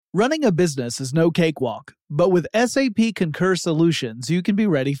Running a business is no cakewalk, but with SAP Concur Solutions, you can be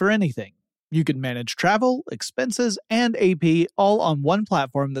ready for anything. You can manage travel, expenses, and AP all on one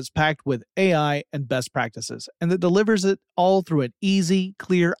platform that's packed with AI and best practices, and that delivers it all through an easy,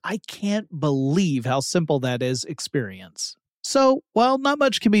 clear, I can't believe how simple that is experience. So, while not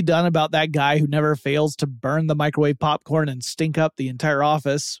much can be done about that guy who never fails to burn the microwave popcorn and stink up the entire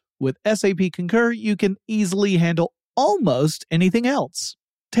office, with SAP Concur, you can easily handle almost anything else.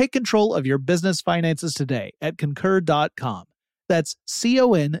 Take control of your business finances today at Concur.com. That's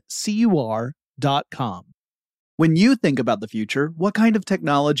CONCUR.com. When you think about the future, what kind of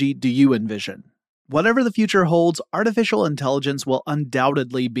technology do you envision? Whatever the future holds, artificial intelligence will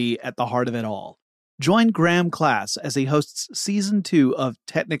undoubtedly be at the heart of it all. Join Graham Class as he hosts Season 2 of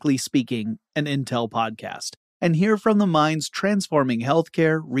Technically Speaking, an Intel podcast, and hear from the minds transforming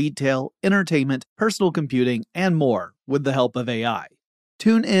healthcare, retail, entertainment, personal computing, and more with the help of AI.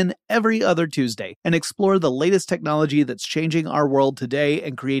 Tune in every other Tuesday and explore the latest technology that's changing our world today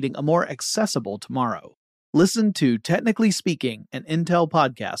and creating a more accessible tomorrow. Listen to Technically Speaking, an Intel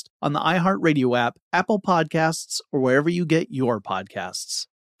podcast on the iHeartRadio app, Apple Podcasts, or wherever you get your podcasts.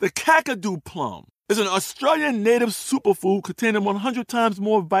 The Kakadu plum is an Australian native superfood containing 100 times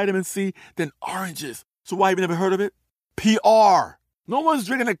more vitamin C than oranges. So why have you never heard of it? PR. No one's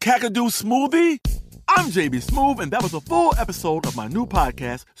drinking a Kakadu smoothie? I'm JB Smoove, and that was a full episode of my new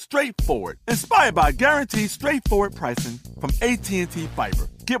podcast, Straightforward, inspired by guaranteed straightforward pricing from AT&T Fiber.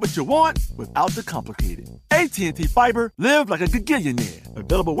 Get what you want without the complicated. AT&T Fiber, live like a gigillionaire.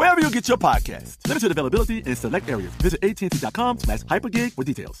 Available wherever you get your podcasts. Limited availability in select areas. Visit AT&T.com/hypergig for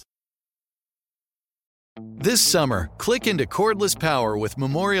details. This summer, click into cordless power with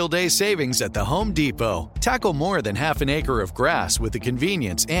Memorial Day savings at the Home Depot. Tackle more than half an acre of grass with the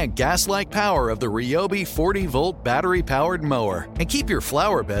convenience and gas-like power of the Ryobi 40-volt battery-powered mower. And keep your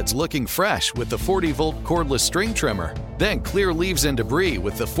flower beds looking fresh with the 40-volt cordless string trimmer. Then clear leaves and debris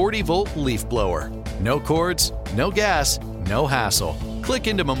with the 40-volt leaf blower. No cords, no gas, no hassle. Click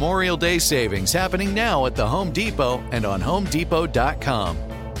into Memorial Day savings happening now at the Home Depot and on HomeDepot.com.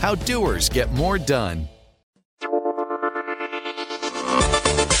 How doers get more done.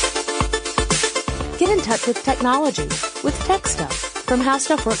 Get in touch with technology with Tech Stuff from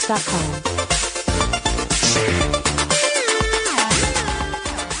HowStuffWorks.com.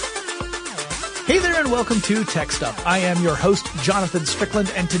 Hey there and welcome to Tech Stuff. I am your host, Jonathan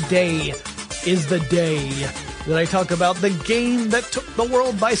Strickland, and today is the day that I talk about the game that took the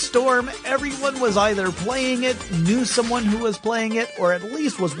world by storm. Everyone was either playing it, knew someone who was playing it, or at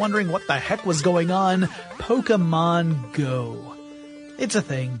least was wondering what the heck was going on. Pokemon Go. It's a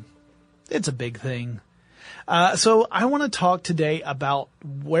thing. It's a big thing. So I want to talk today about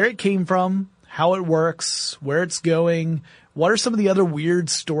where it came from, how it works, where it's going, what are some of the other weird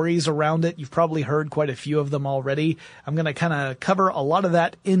stories around it. You've probably heard quite a few of them already. I'm going to kind of cover a lot of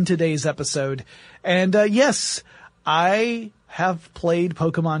that in today's episode. And yes, I have played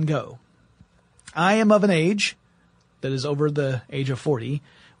Pokemon Go. I am of an age that is over the age of 40,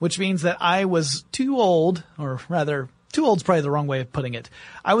 which means that I was too old, or rather, too old's probably the wrong way of putting it.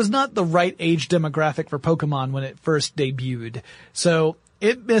 I was not the right age demographic for Pokemon when it first debuted. So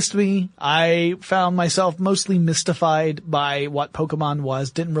it missed me. I found myself mostly mystified by what Pokemon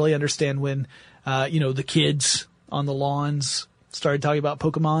was. Didn't really understand when, the kids on the lawns started talking about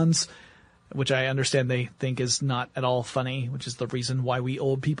Pokemons, which I understand they think is not at all funny, which is the reason why we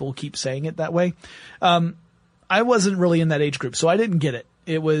old people keep saying it that way. I wasn't really in that age group, so I didn't get it.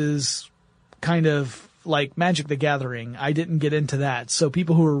 It was kind of like Magic the Gathering. I didn't get into that. So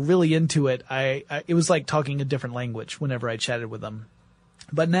people who were really into it, it was like talking a different language whenever I chatted with them.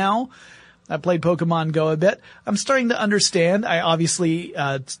 But now I played Pokemon Go a bit. I'm starting to understand. I obviously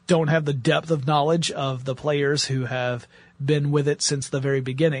don't have the depth of knowledge of the players who have been with it since the very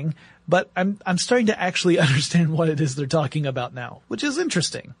beginning, but I'm starting to actually understand what it is they're talking about now, which is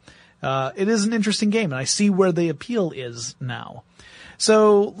interesting. It is an interesting game, and I see where the appeal is now.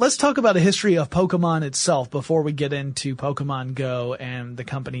 So let's talk about a history of Pokemon itself before we get into Pokemon Go and the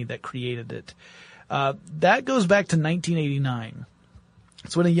company that created it. That goes back to 1989.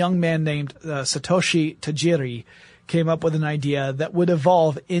 It's when a young man named Satoshi Tajiri came up with an idea that would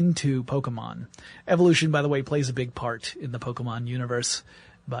evolve into Pokemon. Evolution, by the way, plays a big part in the Pokemon universe,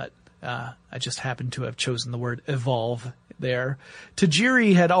 but I just happened to have chosen the word evolve there.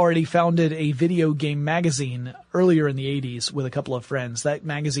 Tajiri had already founded a video game magazine earlier in the 80s with a couple of friends. That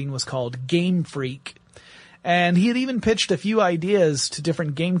magazine was called Game Freak. And he had even pitched a few ideas to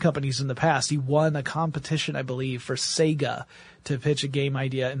different game companies in the past. He won a competition, I believe, for Sega to pitch a game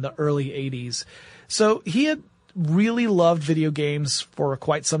idea in the early 80s. So he had really loved video games for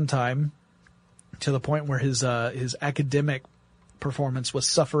quite some time, to the point where his academic performance was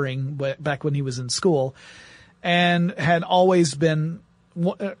suffering back when he was in school, and had always been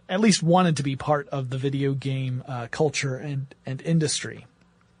at least wanted to be part of the video game culture and industry.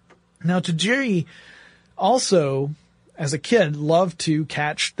 Now, Tajiri also, as a kid, loved to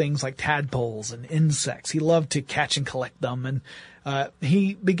catch things like tadpoles and insects. He loved to catch and collect them, and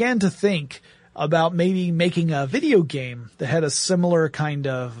he began to think about maybe making a video game that had a similar kind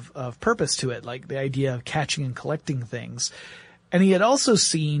of purpose to it, like the idea of catching and collecting things. And he had also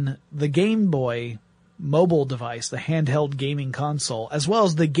seen the Game Boy mobile device, the handheld gaming console, as well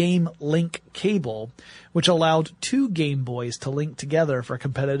as the Game Link cable, which allowed two Game Boys to link together for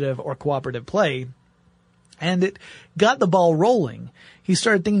competitive or cooperative play. And it got the ball rolling. He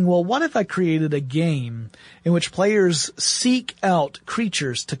started thinking, well, what if I created a game in which players seek out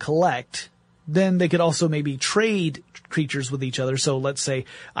creatures to collect? Then they could also maybe trade creatures with each other. So let's say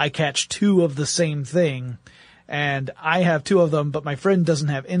I catch two of the same thing, and I have two of them, but my friend doesn't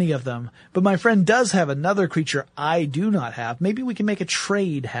have any of them. But my friend does have another creature I do not have. Maybe we can make a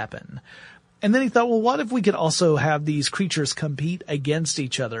trade happen. And then he thought, well, what if we could also have these creatures compete against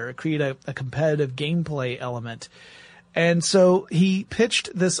each other, create a competitive gameplay element? And so he pitched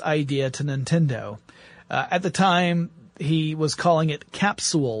this idea to Nintendo. At the time, he was calling it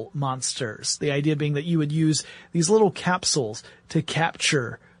capsule monsters. The idea being that you would use these little capsules to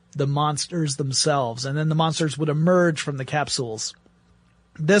capture the monsters themselves, and then the monsters would emerge from the capsules.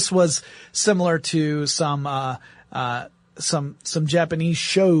 This was similar to some Japanese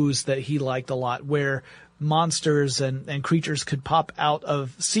shows that he liked a lot, where monsters and creatures could pop out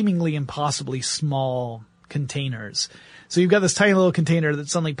of seemingly impossibly small containers. So you've got this tiny little container that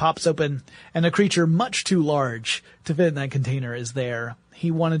suddenly pops open, and a creature much too large to fit in that container is there.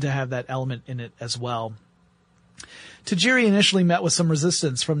 He wanted to have that element in it as well. Tajiri initially met with some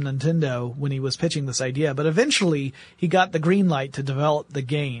resistance from Nintendo when he was pitching this idea, but eventually he got the green light to develop the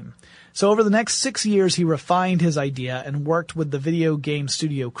game. So over the next 6 years, he refined his idea and worked with the video game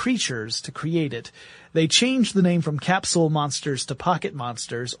studio Creatures to create it. They changed the name from Capsule Monsters to Pocket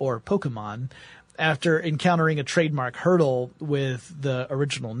Monsters, or Pokemon, after encountering a trademark hurdle with the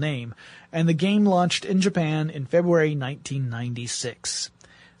original name. And the game launched in Japan in February 1996.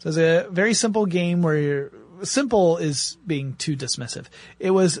 So it's a very simple game where simple is being too dismissive. It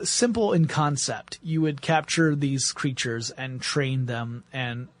was simple in concept. You would capture these creatures and train them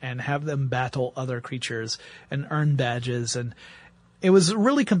and have them battle other creatures and earn badges. And it was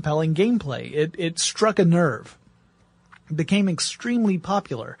really compelling gameplay. It struck a nerve. It became extremely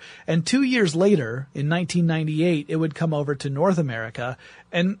popular. And 2 years later, in 1998, it would come over to North America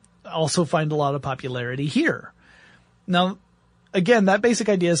and also find a lot of popularity here. Now, again, that basic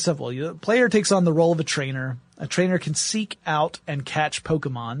idea is simple. The player takes on the role of a trainer. A trainer can seek out and catch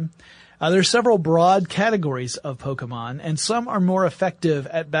Pokemon. There are several broad categories of Pokemon, and some are more effective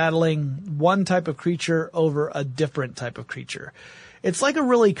at battling one type of creature over a different type of creature. It's like a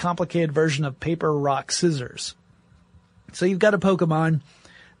really complicated version of paper, rock, scissors. So you've got a Pokemon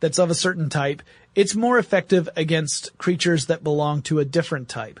that's of a certain type. It's more effective against creatures that belong to a different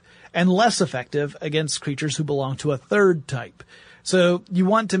type, and less effective against creatures who belong to a third type. So you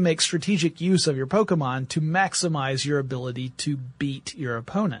want to make strategic use of your Pokemon to maximize your ability to beat your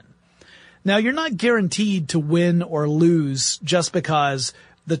opponent. Now, you're not guaranteed to win or lose just because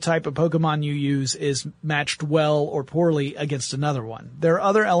the type of Pokemon you use is matched well or poorly against another one. There are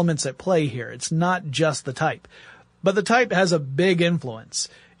other elements at play here. It's not just the type. But the type has a big influence.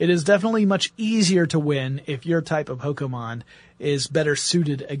 It is definitely much easier to win if your type of Pokemon is better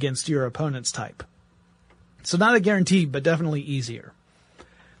suited against your opponent's type. So not a guarantee, but definitely easier.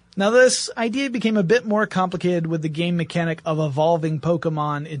 Now this idea became a bit more complicated with the game mechanic of evolving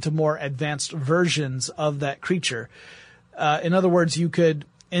Pokemon into more advanced versions of that creature. In other words, you could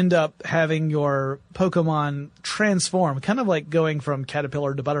end up having your Pokemon transform, kind of like going from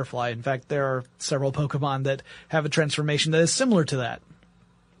caterpillar to butterfly. In fact, there are several Pokemon that have a transformation that is similar to that.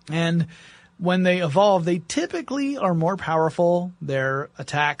 And when they evolve, they typically are more powerful. Their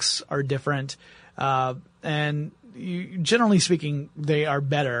attacks are different. And generally speaking, they are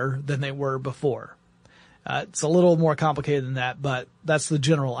better than they were before. It's a little more complicated than that, but that's the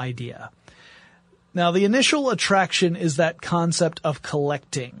general idea. Now, the initial attraction is that concept of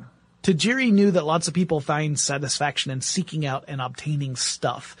collecting. Tajiri knew that lots of people find satisfaction in seeking out and obtaining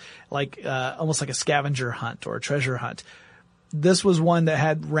stuff, like almost like a scavenger hunt or a treasure hunt. This was one that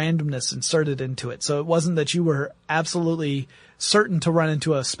had randomness inserted into it, so it wasn't that you were absolutely certain to run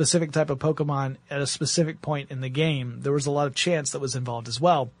into a specific type of Pokemon at a specific point in the game. There was a lot of chance that was involved as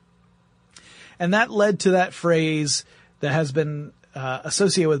well. And that led to that phrase that has been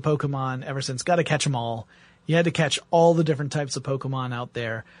associated with Pokemon ever since. Got to catch them all. You had to catch all the different types of Pokemon out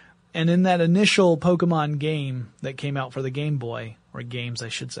there. And in that initial Pokemon game that came out for the Game Boy, or games I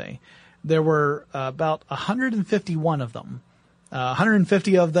should say, there were about 151 of them.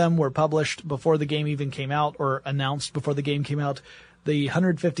 150 of them were published before the game even came out, or announced before the game came out. The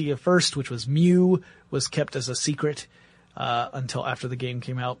 151st, which was Mew, was kept as a secret until after the game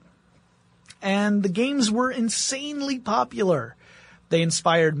came out. And the games were insanely popular. They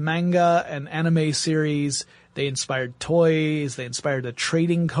inspired manga and anime series. They inspired toys. They inspired a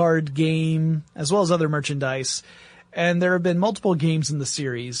trading card game, as well as other merchandise. And there have been multiple games in the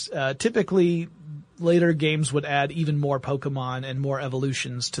series. Typically, later games would add even more Pokemon and more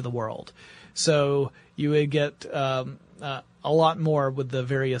evolutions to the world. So you would get a lot more with the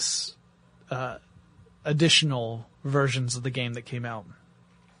various additional versions of the game that came out.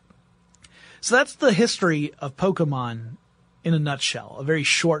 So that's the history of Pokemon in a nutshell, a very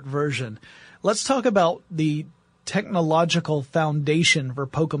short version. Let's talk about the technological foundation for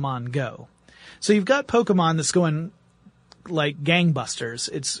Pokemon Go. So you've got Pokemon that's going like gangbusters.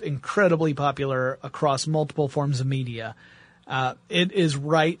 It's incredibly popular across multiple forms of media. It is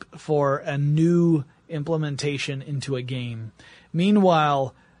ripe for a new implementation into a game.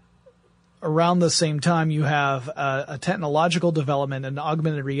 Meanwhile, around the same time, you have a technological development and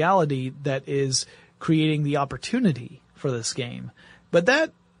augmented reality that is creating the opportunity for this game. But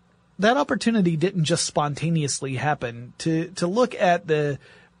that opportunity didn't just spontaneously happen. To look at the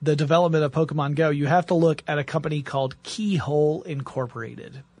development of Pokemon Go, you have to look at a company called Keyhole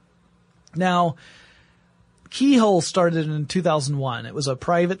Incorporated. Now, Keyhole started in 2001. It was a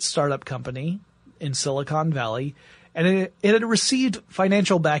private startup company in Silicon Valley, and it had received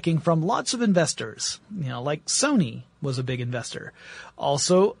financial backing from lots of investors. Like Sony was a big investor.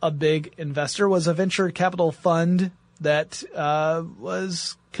 Also, a big investor was a venture capital fund that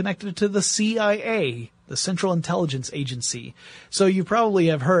was connected to the CIA, the Central Intelligence Agency. So you probably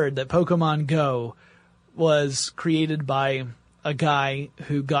have heard that Pokemon Go was created by a guy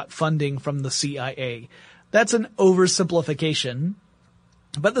who got funding from the CIA. That's an oversimplification,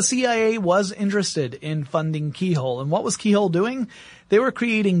 but the CIA was interested in funding Keyhole. And what was Keyhole doing? They were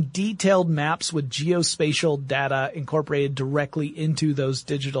creating detailed maps with geospatial data incorporated directly into those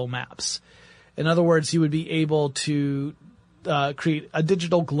digital maps. In other words, you would be able to create a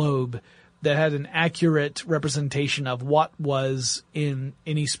digital globe that had an accurate representation of what was in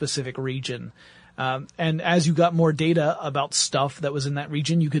any specific region. And as you got more data about stuff that was in that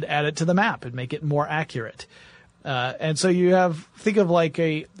region, you could add it to the map and make it more accurate. And so you think of like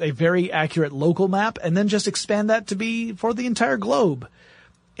a very accurate local map and then just expand that to be for the entire globe.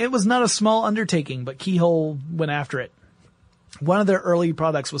 It was not a small undertaking, but Keyhole went after it. One of their early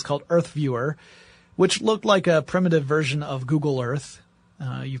products was called Earth Viewer, which looked like a primitive version of Google Earth.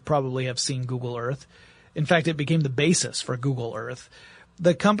 You probably have seen Google Earth. In fact, it became the basis for Google Earth.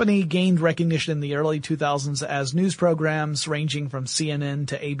 The company gained recognition in the early 2000s as news programs ranging from CNN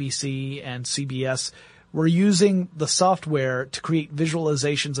to ABC and CBS were using the software to create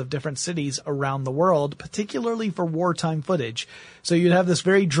visualizations of different cities around the world, particularly for wartime footage. So you'd have this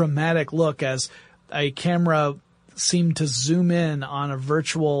very dramatic look as a camera seemed to zoom in on a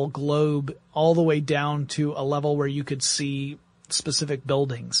virtual globe all the way down to a level where you could see specific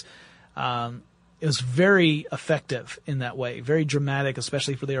buildings. It was very effective in that way, very dramatic,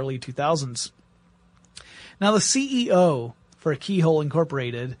 especially for the early 2000s. Now, the CEO for Keyhole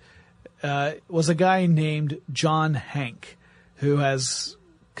Incorporated was a guy named John Hank, who has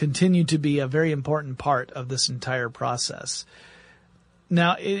continued to be a very important part of this entire process.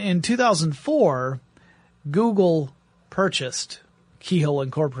 Now, in 2004, Google purchased Keyhole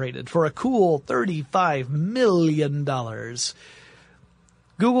Incorporated for a cool $35 million.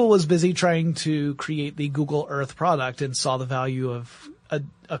 Google was busy trying to create the Google Earth product and saw the value of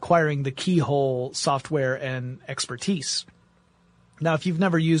acquiring the Keyhole software and expertise. Now, if you've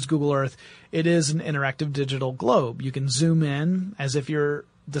never used Google Earth, it is an interactive digital globe. You can zoom in as if you're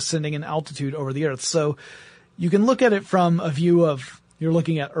descending in altitude over the Earth. So you can look at it from a view of you're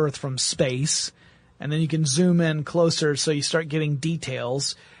looking at Earth from space, and then you can zoom in closer so you start getting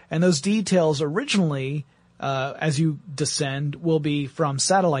details. And those details originally, as you descend, will be from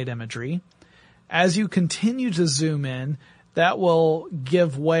satellite imagery. As you continue to zoom in, that will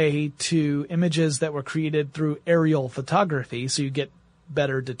give way to images that were created through aerial photography, so you get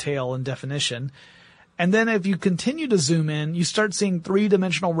better detail and definition. And then if you continue to zoom in, you start seeing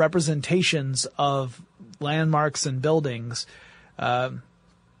three-dimensional representations of landmarks and buildings.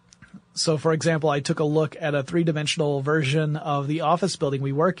 So, for example, I took a look at a three-dimensional version of the office building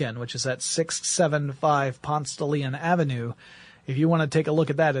we work in, which is at 675 Ponce de Leon Avenue. If you want to take a look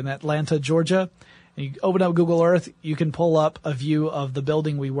at that in Atlanta, Georgia, and you open up Google Earth, you can pull up a view of the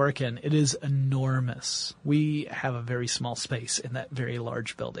building we work in. It is enormous. We have a very small space in that very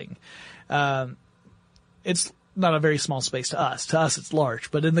large building. It's not a very small space to us. To us, it's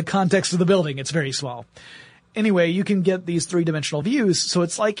large, but in the context of the building, it's very small. Anyway, you can get these three-dimensional views, so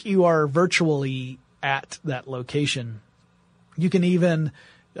it's like you are virtually at that location. You can even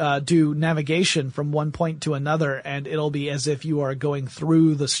do navigation from one point to another, and it'll be as if you are going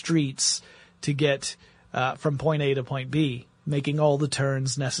through the streets to get from point A to point B, making all the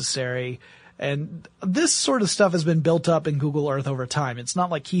turns necessary. And this sort of stuff has been built up in Google Earth over time. It's not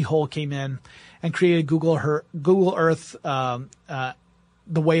like Keyhole came in and created Google Earth the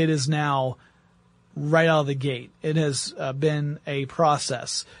way it is now right out of the gate. It has been a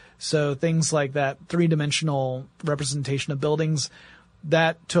process. So things like that three-dimensional representation of buildings,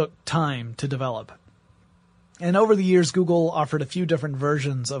 that took time to develop. And over the years, Google offered a few different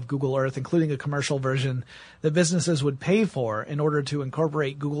versions of Google Earth, including a commercial version that businesses would pay for in order to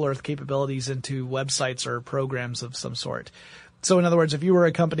incorporate Google Earth capabilities into websites or programs of some sort. So in other words, if you were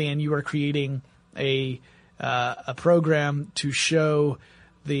a company and you were creating a program to show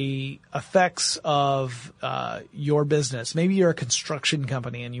the effects of your business. Maybe you're a construction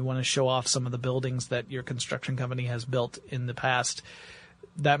company and you want to show off some of the buildings that your construction company has built in the past.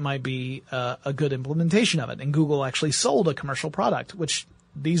 That might be a good implementation of it. And Google actually sold a commercial product, which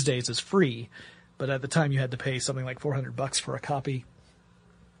these days is free, but at the time you had to pay something like $400 for a copy.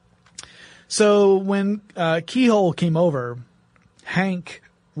 So when Keyhole came over, Hank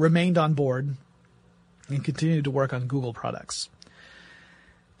remained on board and continued to work on Google products.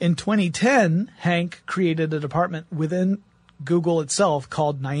 In 2010, Hank created a department within Google itself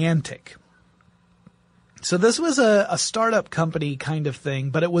called Niantic. So this was a startup company kind of thing,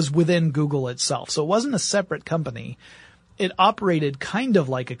 but it was within Google itself. So it wasn't a separate company. It operated kind of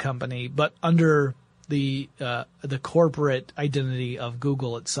like a company, but under the corporate identity of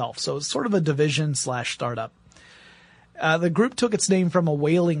Google itself. So it's sort of a division/startup. The group took its name from a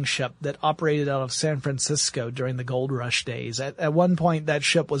whaling ship that operated out of San Francisco during the gold rush days. At one point, that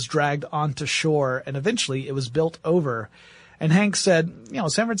ship was dragged onto shore, and eventually it was built over. And Hank said,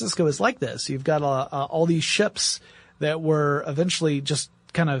 San Francisco is like this. You've got all these ships that were eventually just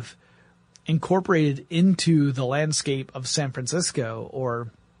kind of incorporated into the landscape of San Francisco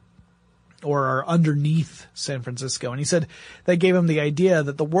or are underneath San Francisco. And he said that gave him the idea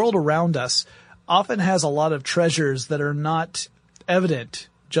that the world around us often has a lot of treasures that are not evident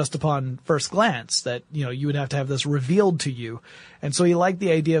just upon first glance, that, you would have to have this revealed to you. And so he liked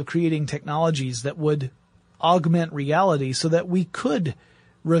the idea of creating technologies that would augment reality so that we could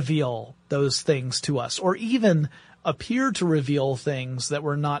reveal those things to us, or even appear to reveal things that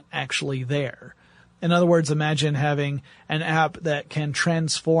were not actually there. In other words, imagine having an app that can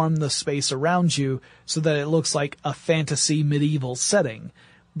transform the space around you so that it looks like a fantasy medieval setting.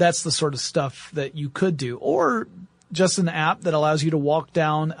 That's the sort of stuff that you could do. Or just an app that allows you to walk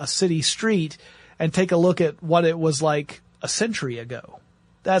down a city street and take a look at what it was like a century ago.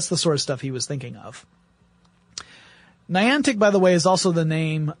 That's the sort of stuff he was thinking of. Niantic, by the way, is also the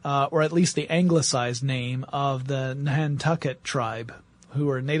name, or at least the anglicized name, of the Nantucket tribe, who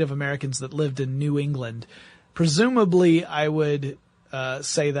are Native Americans that lived in New England. Presumably, I would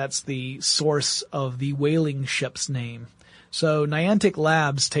say that's the source of the whaling ship's name. So Niantic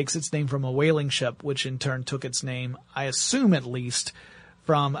Labs takes its name from a whaling ship, which in turn took its name, I assume at least,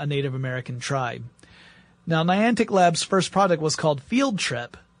 from a Native American tribe. Now, Niantic Labs' first product was called Field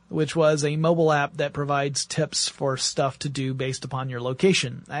Trip, which was a mobile app that provides tips for stuff to do based upon your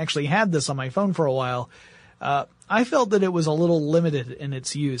location. I actually had this on my phone for a while. I felt that it was a little limited in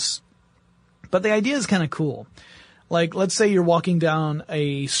its use, but the idea is kind of cool. Like, let's say you're walking down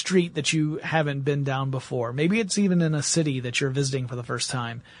a street that you haven't been down before. Maybe it's even in a city that you're visiting for the first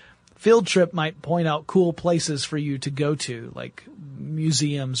time. Field Trip might point out cool places for you to go to, like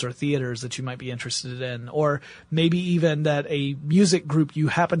museums or theaters that you might be interested in, or maybe even that a music group you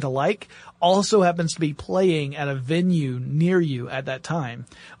happen to like also happens to be playing at a venue near you at that time.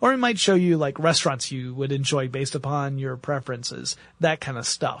 Or it might show you like restaurants you would enjoy based upon your preferences, that kind of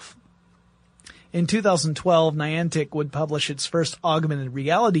stuff. In 2012, Niantic would publish its first augmented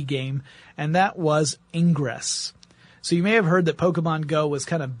reality game, and that was Ingress. So you may have heard that Pokemon Go was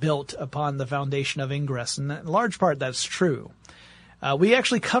kind of built upon the foundation of Ingress, and in large part that's true. We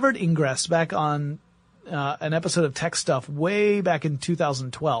actually covered Ingress back on an episode of Tech Stuff way back in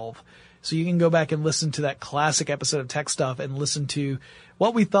 2012. So you can go back and listen to that classic episode of Tech Stuff and listen to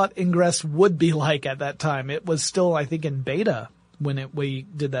what we thought Ingress would be like at that time. It was still, I think, in beta when we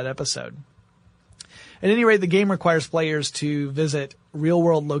did that episode. At any rate, the game requires players to visit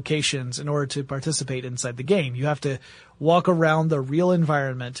real-world locations in order to participate inside the game. You have to walk around the real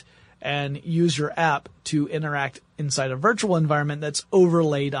environment and use your app to interact inside a virtual environment that's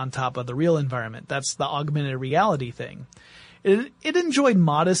overlaid on top of the real environment. That's the augmented reality thing. It enjoyed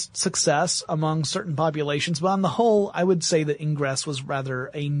modest success among certain populations, but on the whole, I would say that Ingress was rather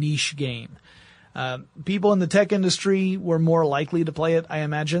a niche game. People in the tech industry were more likely to play it, I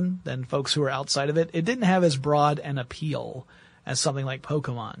imagine, than folks who were outside of it. It didn't have as broad an appeal as something like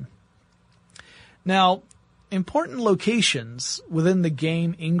Pokemon. Now, important locations within the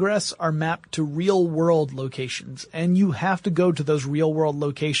game Ingress are mapped to real-world locations, and you have to go to those real-world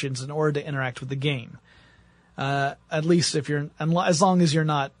locations in order to interact with the game. At least as long as you're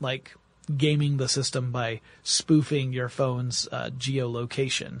not, like, gaming the system by spoofing your phone's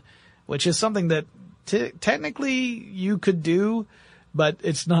geolocation, which is something that technically you could do, but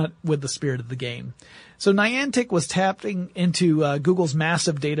it's not with the spirit of the game. So Niantic was tapping into Google's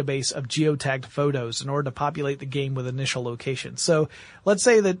massive database of geotagged photos in order to populate the game with initial locations. So let's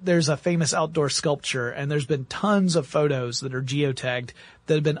say that there's a famous outdoor sculpture and there's been tons of photos that are geotagged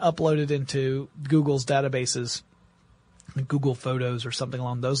that have been uploaded into Google's databases, Google Photos or something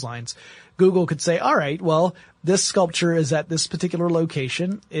along those lines. Google could say, all right, well, this sculpture is at this particular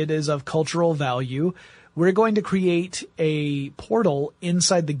location. It is of cultural value. We're going to create a portal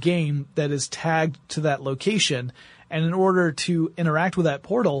inside the game that is tagged to that location. And in order to interact with that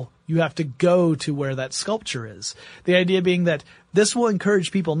portal, you have to go to where that sculpture is. The idea being that this will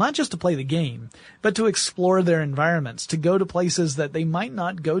encourage people not just to play the game, but to explore their environments, to go to places that they might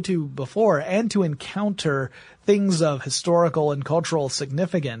not go to before, and to encounter things of historical and cultural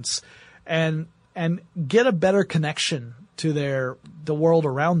significance and get a better connection to the world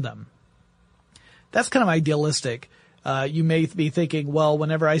around them. That's kind of idealistic. You may be thinking, well,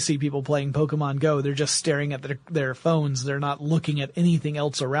 whenever I see people playing Pokemon Go, they're just staring at their phones. They're not looking at anything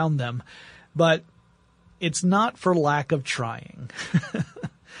else around them. But it's not for lack of trying.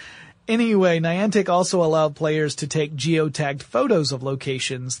 Anyway, Niantic also allowed players to take geotagged photos of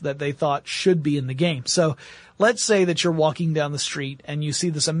locations that they thought should be in the game. So let's say that you're walking down the street and you see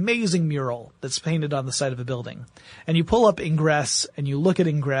this amazing mural that's painted on the side of a building. And you pull up Ingress and you look at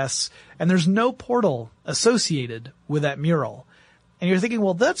Ingress and there's no portal associated with that mural. And you're thinking,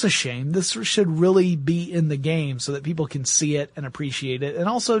 well, that's a shame. This should really be in the game so that people can see it and appreciate it. And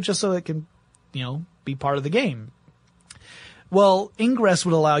also just so it can, be part of the game. Well, Ingress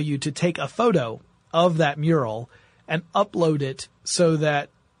would allow you to take a photo of that mural and upload it so that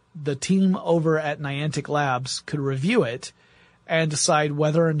the team over at Niantic Labs could review it and decide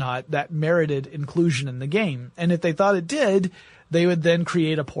whether or not that merited inclusion in the game. And if they thought it did, they would then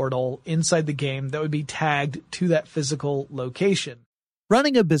create a portal inside the game that would be tagged to that physical location.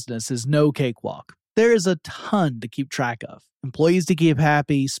 Running a business is no cakewalk. There is a ton to keep track of. Employees to keep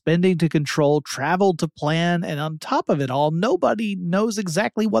happy, spending to control, travel to plan, and on top of it all, nobody knows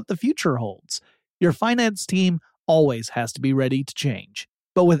exactly what the future holds. Your finance team always has to be ready to change.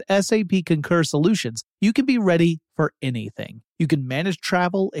 But with SAP Concur Solutions, you can be ready for anything. You can manage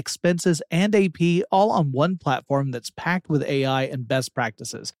travel, expenses, and AP all on one platform that's packed with AI and best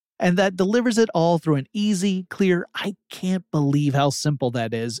practices, and that delivers it all through an easy, clear, I can't believe how simple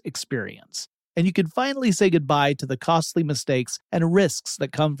that is experience. And you can finally say goodbye to the costly mistakes and risks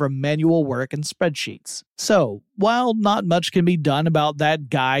that come from manual work and spreadsheets. So, while not much can be done about that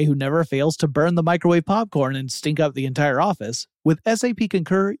guy who never fails to burn the microwave popcorn and stink up the entire office, with SAP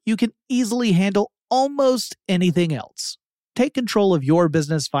Concur, you can easily handle almost anything else. Take control of your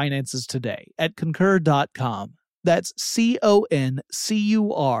business finances today at Concur.com. That's CONCUR.com.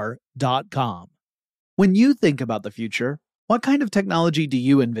 When you think about the future, what kind of technology do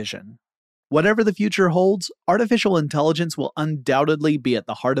you envision? Whatever the future holds, artificial intelligence will undoubtedly be at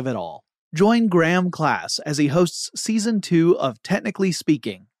the heart of it all. Join Graham Class as he hosts Season 2 of Technically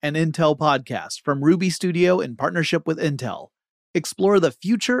Speaking, an Intel podcast from Ruby Studio in partnership with Intel. Explore the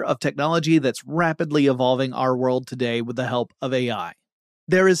future of technology that's rapidly evolving our world today with the help of AI.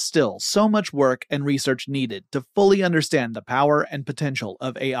 There is still so much work and research needed to fully understand the power and potential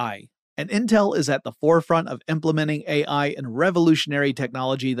of AI. And Intel is at the forefront of implementing AI and revolutionary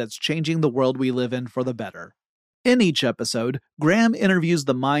technology that's changing the world we live in for the better. In each episode, Graham interviews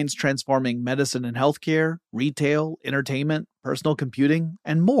the minds transforming medicine and healthcare, retail, entertainment, personal computing,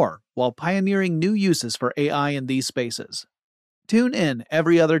 and more, while pioneering new uses for AI in these spaces. Tune in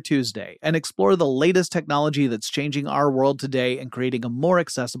every other Tuesday and explore the latest technology that's changing our world today and creating a more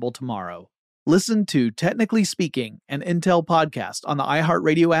accessible tomorrow. Listen to Technically Speaking, an Intel podcast on the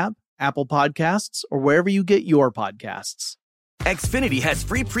iHeartRadio app, Apple Podcasts, or wherever you get your podcasts. Xfinity has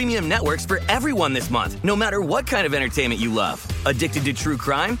free premium networks for everyone this month, no matter what kind of entertainment you love. Addicted to true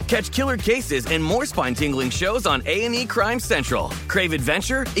crime? Catch killer cases and more spine-tingling shows on A&E Crime Central. Crave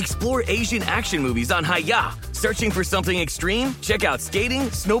adventure? Explore Asian action movies on Hi-Ya. Searching for something extreme? Check out skating,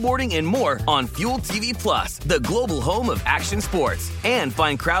 snowboarding, and more on Fuel TV Plus, the global home of action sports. And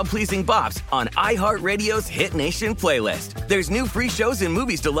find crowd-pleasing bops on iHeartRadio's Hit Nation playlist. There's new free shows and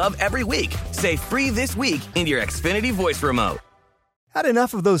movies to love every week. Say free this week in your Xfinity voice remote. Had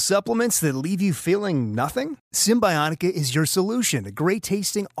enough of those supplements that leave you feeling nothing? Symbiotica is your solution to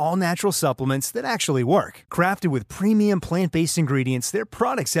great-tasting, all-natural supplements that actually work. Crafted with premium plant-based ingredients, their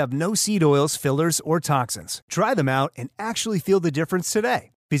products have no seed oils, fillers, or toxins. Try them out and actually feel the difference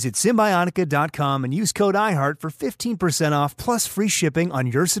today. Visit Symbiotica.com and use code IHEART for 15% off plus free shipping on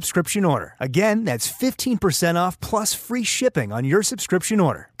your subscription order. Again, that's 15% off plus free shipping on your subscription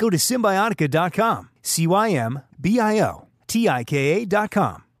order. Go to Symbiotica.com. CYMBIOTIKA.com.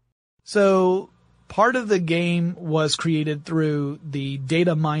 So part of the game was created through the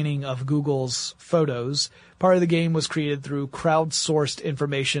data mining of Google's photos. Part of the game was created through crowdsourced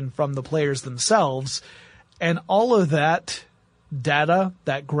information from the players themselves. And all of that data,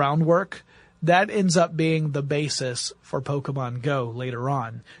 that groundwork, that ends up being the basis for Pokemon Go later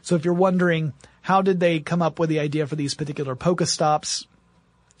on. So if you're wondering, how did they come up with the idea for these particular Pokestops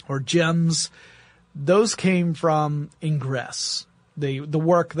or gems? Those came from Ingress, the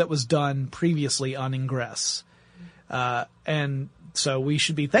work that was done previously on Ingress. And so we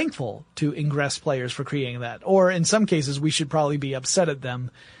should be thankful to Ingress players for creating that. Or in some cases, we should probably be upset at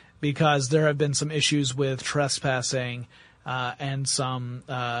them because there have been some issues with trespassing and some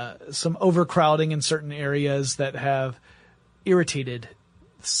overcrowding in certain areas that have irritated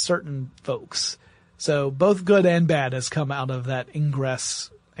certain folks. So both good and bad has come out of that Ingress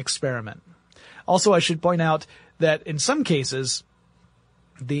experiment. Also, I should point out that in some cases,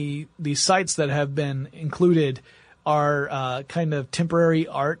 the sites that have been included are kind of temporary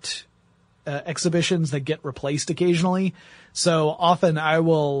art exhibitions that get replaced occasionally. So often I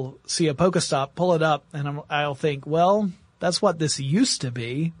will see a Pokestop, pull it up, and I'll think, well, that's what this used to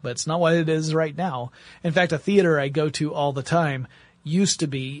be, but it's not what it is right now. In fact, a theater I go to all the time used to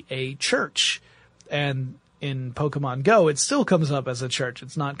be a church, and in Pokemon Go, it still comes up as a church.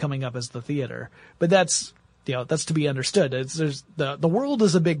 It's not coming up as the theater. But that's to be understood. The world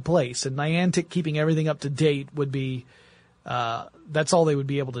is a big place, and Niantic keeping everything up to date would be, that's all they would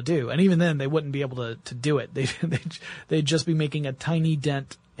be able to do. And even then, they wouldn't be able to do it. They'd just be making a tiny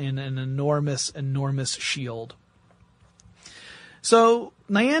dent in an enormous shield. So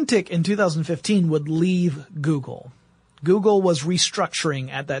Niantic in 2015 would leave Google. Google was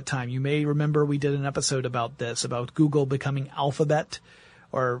restructuring at that time. You may remember we did an episode about this, about Google becoming Alphabet,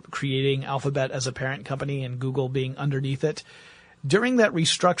 or creating Alphabet as a parent company and Google being underneath it. During that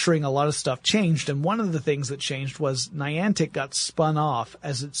restructuring, a lot of stuff changed, and one of the things that changed was Niantic got spun off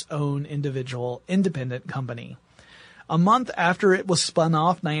as its own individual independent company. A month after it was spun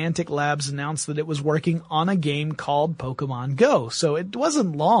off, Niantic Labs announced that it was working on a game called Pokemon Go. So it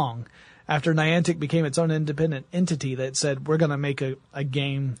wasn't long after Niantic became its own independent entity that said, we're going to make a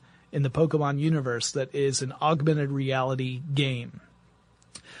game in the Pokemon universe that is an augmented reality game.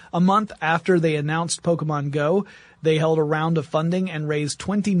 A month after they announced Pokemon Go, they held a round of funding and raised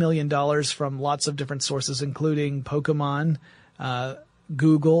 $20 million from lots of different sources, including Pokemon,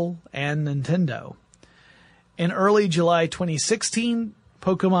 Google, and Nintendo. In early July 2016,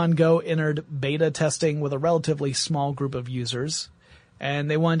 Pokemon Go entered beta testing with a relatively small group of users. And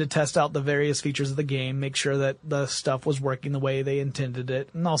they wanted to test out the various features of the game, make sure that the stuff was working the way they intended it,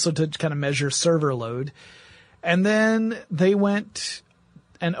 and also to kind of measure server load. And then they went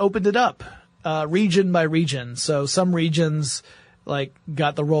and opened it up, region by region. So some regions,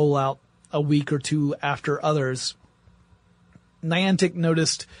 got the rollout a week or two after others. Niantic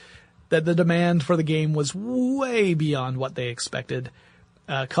noticed that the demand for the game was way beyond what they expected,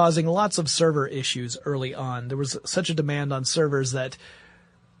 causing lots of server issues early on. There was such a demand on servers that,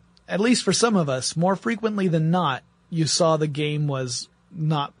 at least for some of us, more frequently than not, you saw the game was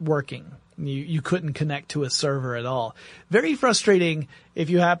not working. You couldn't connect to a server at all. Very frustrating if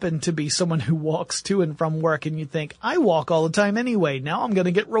you happen to be someone who walks to and from work and you think, I walk all the time anyway, now I'm going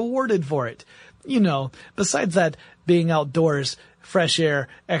to get rewarded for it. Besides that being outdoors, fresh air,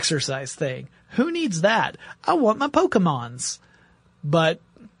 exercise thing. Who needs that? I want my Pokemons. But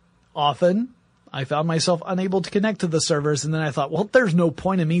often, I found myself unable to connect to the servers, and then I thought, well, there's no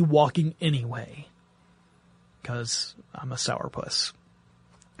point in me walking anyway, because I'm a sourpuss.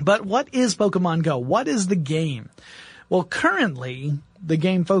 But what is Pokemon Go? What is the game? Well, currently, the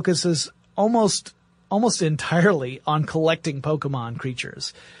game focuses almost entirely on collecting Pokemon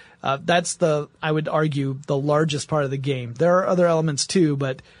creatures. That's I would argue, the largest part of the game. There are other elements too,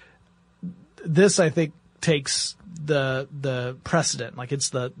 but this, I think, takes the precedent. Like, it's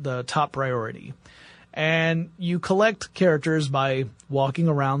the top priority. And you collect characters by walking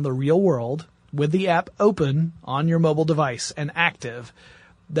around the real world with the app open on your mobile device and active.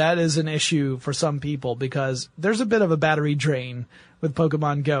 That is an issue for some people because there's a bit of a battery drain with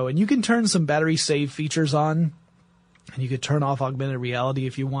Pokemon Go, and you can turn some battery save features on, and you could turn off augmented reality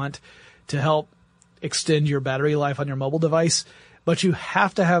if you want to help extend your battery life on your mobile device. But you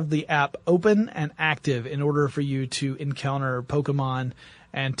have to have the app open and active in order for you to encounter Pokemon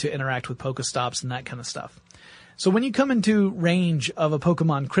and to interact with Pokestops and that kind of stuff. So when you come into range of a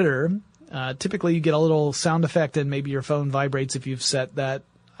Pokemon critter, typically you get a little sound effect and maybe your phone vibrates if you've set that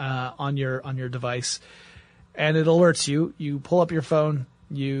on your device, and it alerts you. You pull up your phone,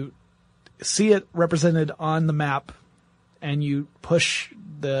 you see it represented on the map, and you push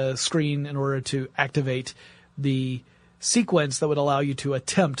the screen in order to activate the sequence that would allow you to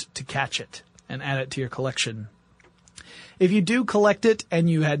attempt to catch it and add it to your collection. If you do collect it and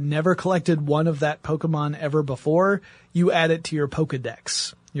you had never collected one of that Pokemon ever before, you add it to your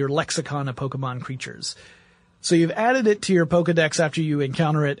Pokedex, your lexicon of Pokemon creatures. So you've added it to your Pokedex after you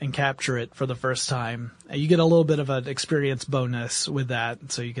encounter it and capture it for the first time. You get a little bit of an experience bonus with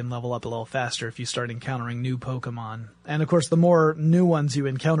that, so you can level up a little faster if you start encountering new Pokemon. And of course, the more new ones you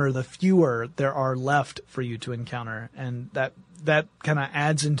encounter, the fewer there are left for you to encounter. And that kind of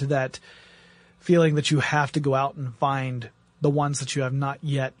adds into that feeling that you have to go out and find the ones that you have not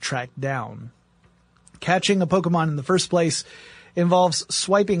yet tracked down. Catching a Pokemon in the first place involves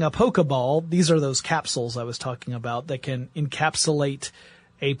swiping a Pokeball. These are those capsules I was talking about that can encapsulate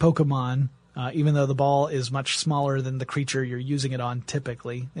a Pokemon, even though the ball is much smaller than the creature you're using it on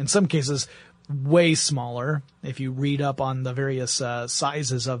typically. In some cases, way smaller if you read up on the various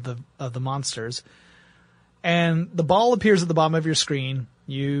sizes of the monsters. And the ball appears at the bottom of your screen.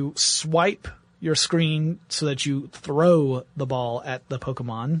 You swipe your screen so that you throw the ball at the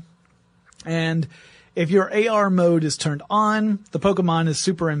Pokemon. And if your AR mode is turned on, the Pokemon is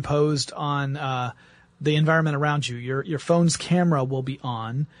superimposed on the environment around you. Your phone's camera will be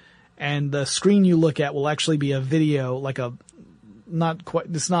on, and the screen you look at will actually be a video, like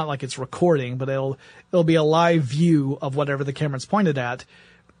it's not like it's recording, but it'll be a live view of whatever the camera's pointed at,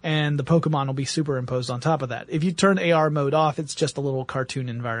 and the Pokemon will be superimposed on top of that. If you turn AR mode off, it's just a little cartoon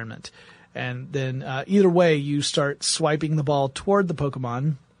environment. And then either way, you start swiping the ball toward the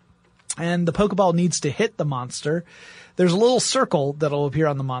Pokemon, and the Pokeball needs to hit the monster. There's a little circle that'll appear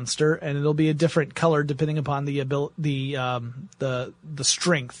on the monster, and it'll be a different color depending upon the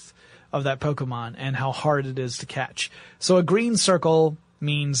strength of that Pokemon and how hard it is to catch. So a green circle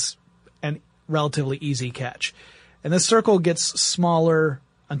means a relatively easy catch, and this circle gets smaller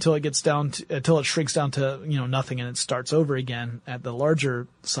until it shrinks down to nothing, and it starts over again at the larger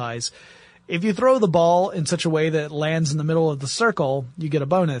size. If you throw the ball in such a way that it lands in the middle of the circle, you get a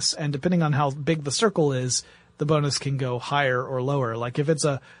bonus. And depending on how big the circle is, the bonus can go higher or lower. Like if it's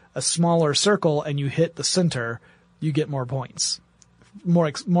a smaller circle and you hit the center, you get more points,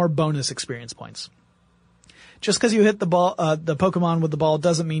 more bonus experience points. Just because you hit the ball, the Pokemon with the ball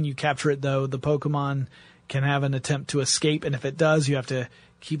doesn't mean you capture it, though. The Pokemon can have an attempt to escape, and if it does, you have to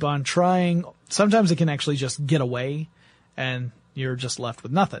keep on trying. Sometimes it can actually just get away, and you're just left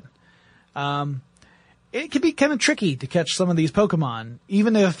with nothing. It can be kind of tricky to catch some of these Pokemon,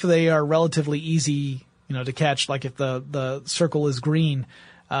 even if they are relatively easy, to catch, like if the circle is green,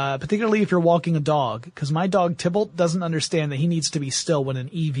 particularly if you're walking a dog, because my dog Tybalt doesn't understand that he needs to be still when an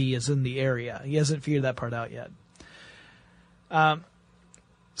EV is in the area. He hasn't figured that part out yet.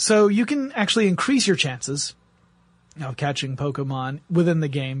 So you can actually increase your chances of catching Pokemon within the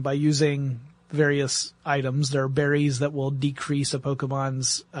game by using various items. There are berries that will decrease a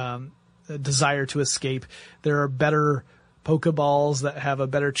Pokemon's desire to escape. There are better Pokeballs that have a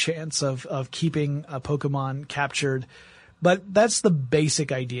better chance of keeping a Pokemon captured. But that's the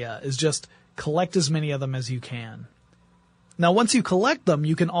basic idea, is just collect as many of them as you can. Now, once you collect them,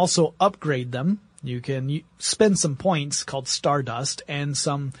 you can also upgrade them. You can spend some points called Stardust and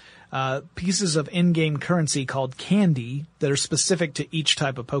some pieces of in-game currency called candy that are specific to each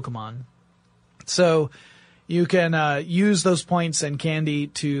type of Pokemon. So you can use those points and candy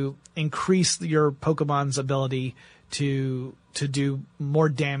to increase your Pokemon's ability to do more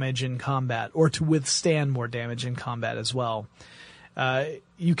damage in combat or to withstand more damage in combat as well.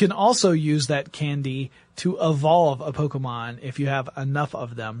 You can also use that candy to evolve a Pokemon if you have enough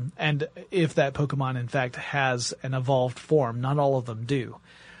of them, and if that Pokemon in fact has an evolved form. Not all of them do.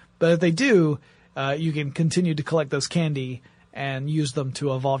 But if they do, you can continue to collect those candy and use them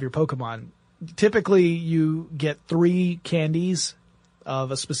to evolve your Pokemon. Typically, you get 3 candies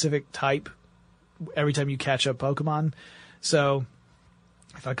of a specific type every time you catch a Pokemon. So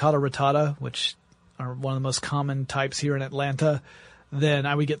if I caught a Rattata, which are one of the most common types here in Atlanta, then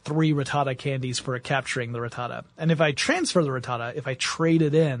I would get 3 Rattata candies for capturing the Rattata. And if I transfer the Rattata, if I trade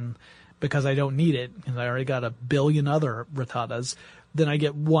it in because I don't need it, and I already got a billion other Rattatas, then I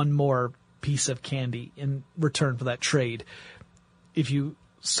get 1 more piece of candy in return for that trade. If you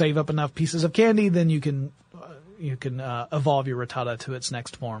save up enough pieces of candy, then you can evolve your Rattata to its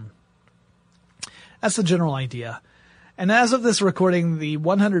next form. That's the general idea. And as of this recording, the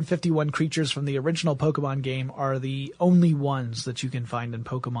 151 creatures from the original Pokemon game are the only ones that you can find in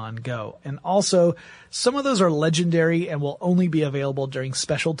Pokemon Go. And also, some of those are legendary and will only be available during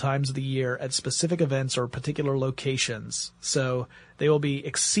special times of the year at specific events or particular locations. So they will be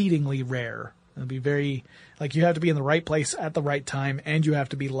exceedingly rare. It'll be very, you have to be in the right place at the right time, and you have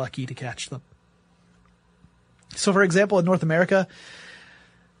to be lucky to catch them. So for example, in North America,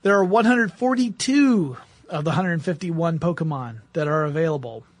 there are 142 of the 151 Pokemon that are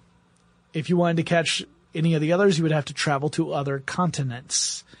available. If you wanted to catch any of the others, you would have to travel to other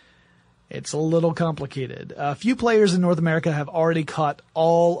continents. It's a little complicated. A few players in North America have already caught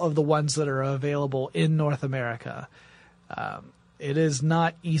all of the ones that are available in North America. It is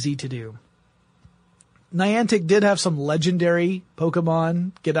not easy to do. Niantic did have some legendary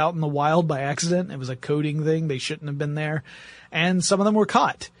Pokemon get out in the wild by accident. It was a coding thing. They shouldn't have been there. And some of them were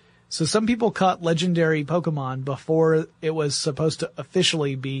caught. So some people caught legendary Pokemon before it was supposed to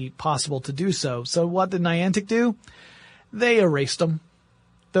officially be possible to do so. So what did Niantic do? They erased them.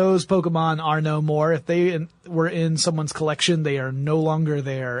 Those Pokemon are no more. If they were in someone's collection, they are no longer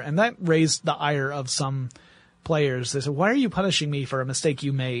there. And that raised the ire of some players. They said, why are you punishing me for a mistake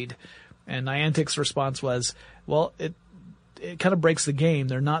you made? And Niantic's response was, well, it kind of breaks the game.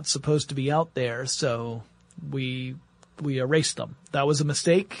 They're not supposed to be out there, so we erased them. That was a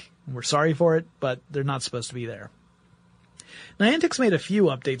mistake. We're sorry for it, but they're not supposed to be there. Niantic's made a few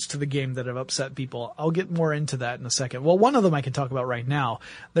updates to the game that have upset people. I'll get more into that in a second. Well, one of them I can talk about right now.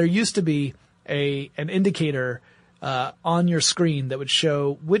 There used to be an indicator on your screen that would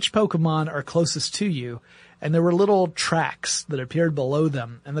show which Pokemon are closest to you, and there were little tracks that appeared below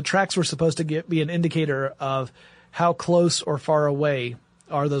them, and the tracks were supposed to be an indicator of how close or far away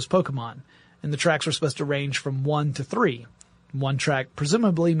are those Pokemon. And the tracks were supposed to range from 1 to 3. 1 track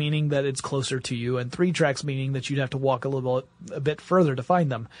presumably meaning that it's closer to you, and 3 tracks meaning that you'd have to walk a bit further to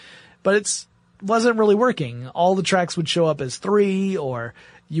find them. But it wasn't really working. All the tracks would show up as 3, or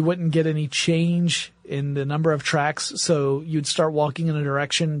you wouldn't get any change in the number of tracks, so you'd start walking in a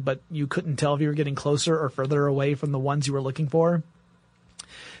direction, but you couldn't tell if you were getting closer or further away from the ones you were looking for.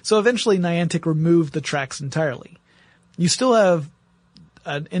 So eventually Niantic removed the tracks entirely. You still have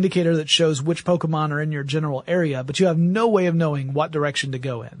an indicator that shows which Pokemon are in your general area, but you have no way of knowing what direction to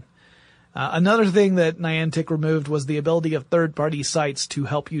go in. Another thing that Niantic removed was the ability of third-party sites to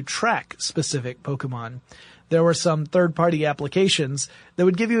help you track specific Pokemon. There were some third-party applications that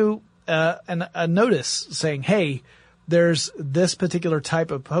would give you a notice saying, hey, there's this particular type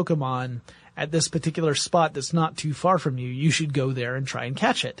of Pokemon at this particular spot that's not too far from you. You should go there and try and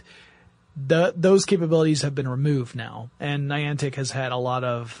catch it. Those capabilities have been removed now, and Niantic has had a lot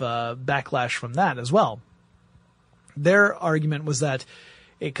of backlash from that as well. Their argument was that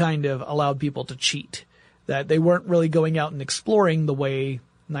it kind of allowed people to cheat, that they weren't really going out and exploring the way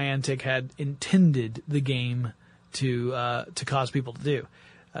Niantic had intended the game to cause people to do.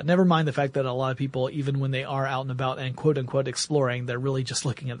 Never mind the fact that a lot of people, even when they are out and about and quote-unquote exploring, they're really just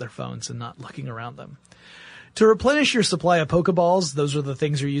looking at their phones and not looking around them. To replenish your supply of Pokeballs, those are the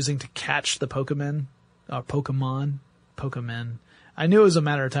things you're using to catch the Pokemon. I knew it was a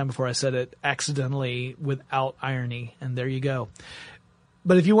matter of time before I said it accidentally without irony, and there you go.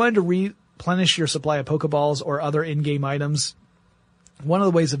 But if you wanted to replenish your supply of Pokeballs or other in-game items, one of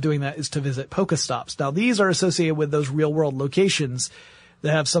the ways of doing that is to visit Pokestops. Now, these are associated with those real-world locations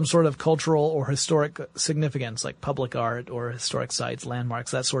that have some sort of cultural or historic significance, like public art or historic sites,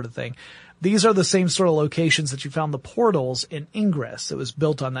 landmarks, that sort of thing. These are the same sort of locations that you found the portals in Ingress. It was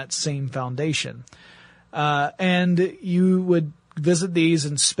built on that same foundation. And you would visit these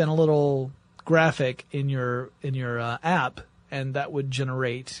and spin a little graphic in your app, and that would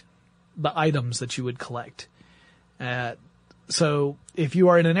generate the items that you would collect. So if you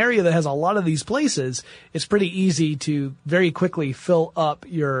are in an area that has a lot of these places, it's pretty easy to very quickly fill up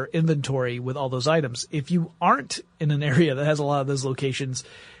your inventory with all those items. If you aren't in an area that has a lot of those locations,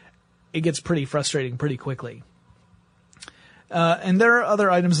 it gets pretty frustrating pretty quickly. And there are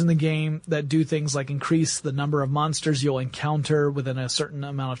other items in the game that do things like increase the number of monsters you'll encounter within a certain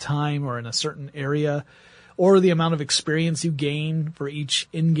amount of time or in a certain area, or the amount of experience you gain for each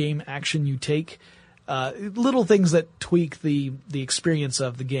in-game action you take. Little things that tweak the experience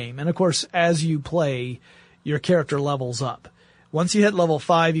of the game. And of course, as you play, your character levels up. Once you hit level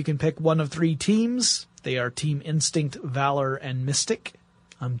 5, you can pick one of 3 teams. They are Team Instinct, Valor, and Mystic.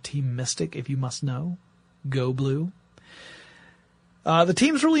 I'm Team Mystic, if you must know. Go Blue. The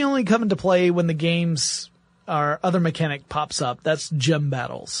teams really only come into play when the game's other mechanic pops up. That's gym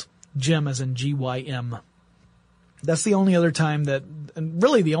battles. Gym as in G-Y-M. That's the only other time and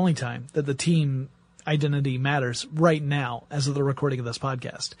really the only time that the team identity matters right now as of the recording of this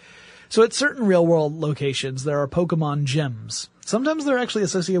podcast. So at certain real-world locations, there are Pokemon gyms. Sometimes they're actually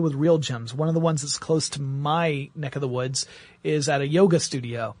associated with real gyms. One of the ones that's close to my neck of the woods is at a yoga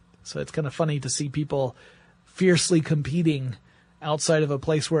studio. So it's kind of funny to see people fiercely competing outside of a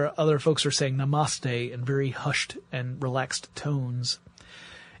place where other folks are saying namaste in very hushed and relaxed tones.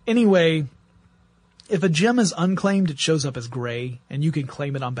 Anyway, if a gem is unclaimed, it shows up as gray, and you can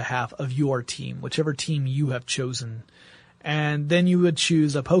claim it on behalf of your team, whichever team you have chosen. And then you would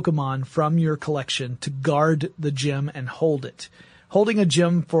choose a Pokemon from your collection to guard the gem and hold it. Holding a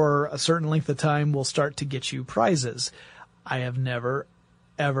gem for a certain length of time will start to get you prizes. I have never,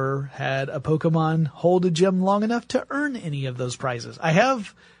 ever had a Pokemon hold a gem long enough to earn any of those prizes. I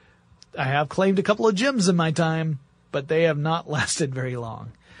have claimed a couple of gems in my time, but they have not lasted very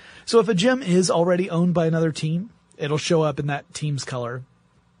long. So if a gem is already owned by another team, it'll show up in that team's color.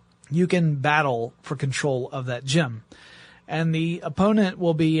 You can battle for control of that gem. And the opponent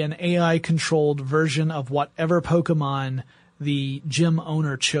will be an AI-controlled version of whatever Pokemon the gym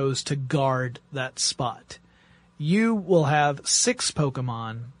owner chose to guard that spot. You will have 6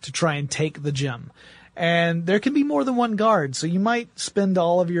 Pokemon to try and take the gem. And there can be more than one guard, so you might spend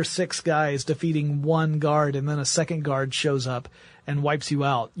all of your 6 guys defeating one guard, and then a second guard shows up and wipes you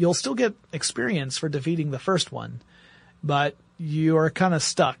out. You'll still get experience for defeating the first one, but you are kind of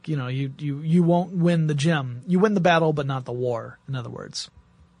stuck. You know, you won't win the gem. You win the battle, but not the war, in other words.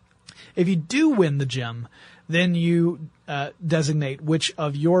 If you do win the gem, then you designate which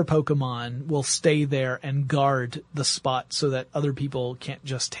of your Pokemon will stay there and guard the spot so that other people can't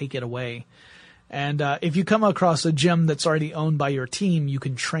just take it away. And if you come across a gem that's already owned by your team, you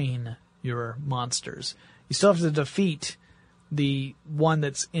can train your monsters. You still have to defeat the one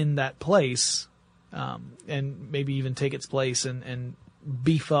that's in that place, and maybe even take its place and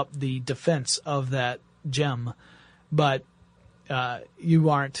beef up the defense of that gem. But you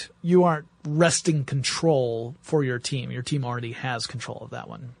aren't wresting control for your team. Your team already has control of that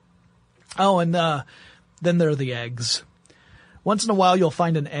one. Oh, and then there are the eggs. Once in a while, you'll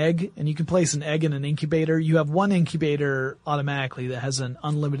find an egg, and you can place an egg in an incubator. You have one incubator automatically that has an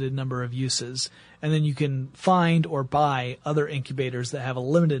unlimited number of uses, and then you can find or buy other incubators that have a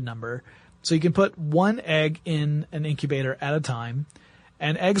limited number. So you can put one egg in an incubator at a time,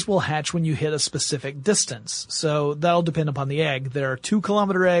 and eggs will hatch when you hit a specific distance. So that'll depend upon the egg. There are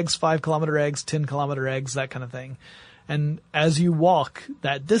 2-kilometer eggs, 5-kilometer eggs, 10-kilometer eggs, that kind of thing. And as you walk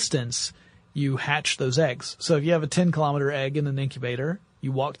that distance, you hatch those eggs. So if you have a 10-kilometer egg in an incubator,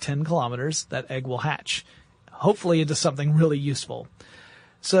 you walk 10 kilometers, that egg will hatch, hopefully into something really useful.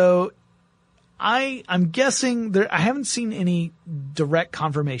 So I'm guessing I haven't seen any direct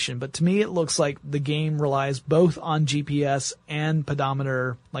confirmation, but to me it looks like the game relies both on GPS and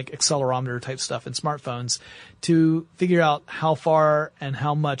pedometer, like accelerometer type stuff in smartphones, to figure out how far and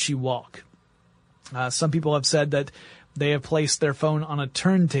how much you walk. Some people have said that they have placed their phone on a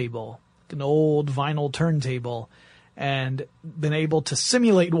turntable, an old vinyl turntable, and been able to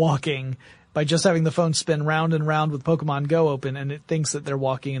simulate walking by just having the phone spin round and round with Pokemon Go open, and it thinks that they're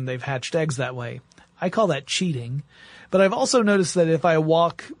walking and they've hatched eggs that way. I call that cheating. But I've also noticed that if I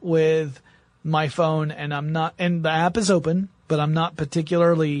walk with my phone and the app is open, but I'm not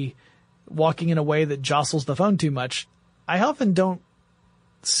particularly walking in a way that jostles the phone too much, I often don't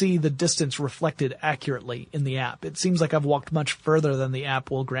see the distance reflected accurately in the app. It seems like I've walked much further than the app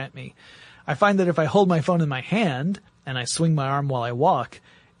will grant me. I find that if I hold my phone in my hand and I swing my arm while I walk,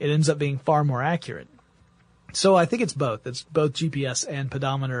 it ends up being far more accurate. So I think it's both. It's both GPS and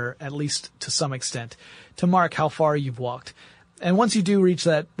pedometer, at least to some extent, to mark how far you've walked. And once you do reach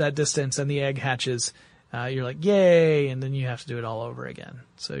that distance and the egg hatches, you're like, yay, and then you have to do it all over again.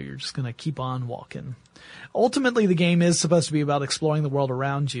 So you're just going to keep on walking. Ultimately, the game is supposed to be about exploring the world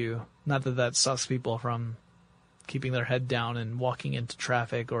around you. Not that that stops people from keeping their head down and walking into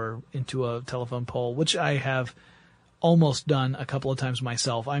traffic or into a telephone pole, which I have almost done a couple of times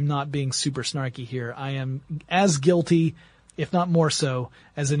myself. I'm not being super snarky here. I am as guilty, if not more so,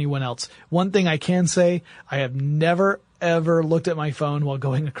 as anyone else. One thing I can say, I have never, ever looked at my phone while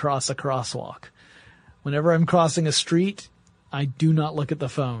going across a crosswalk. Whenever I'm crossing a street, I do not look at the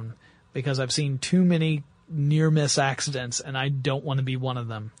phone because I've seen too many near-miss accidents and I don't want to be one of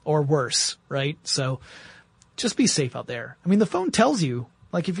them. Or worse, right? So just be safe out there. I mean, the phone tells you,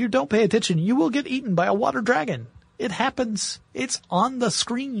 like, if you don't pay attention, you will get eaten by a water dragon. It happens. It's on the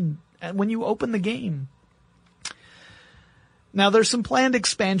screen when you open the game. Now, there's some planned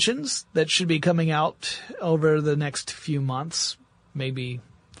expansions that should be coming out over the next few months, maybe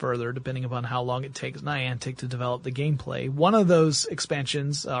further, depending upon how long it takes Niantic to develop the gameplay. One of those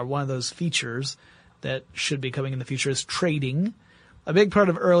expansions, one of those features that should be coming in the future is trading. A big part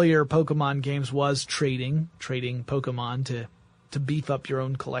of earlier Pokemon games was trading Pokemon to beef up your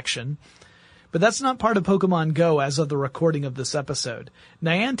own collection. But that's not part of Pokemon Go as of the recording of this episode.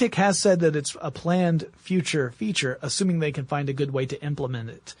 Niantic has said that it's a planned future feature, assuming they can find a good way to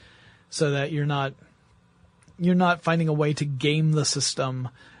implement it so that you're not finding a way to game the system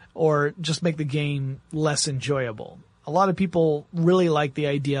or just make the game less enjoyable. A lot of people really like the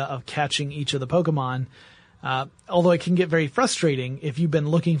idea of catching each of the Pokemon, although it can get very frustrating if you've been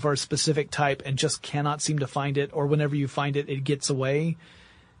looking for a specific type and just cannot seem to find it, or whenever you find it, it gets away.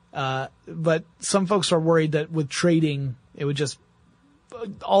 But some folks are worried that with trading, it would just,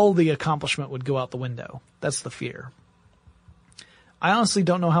 all the accomplishment would go out the window. That's the fear. I honestly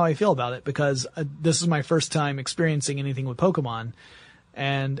don't know how I feel about it because this is my first time experiencing anything with Pokemon.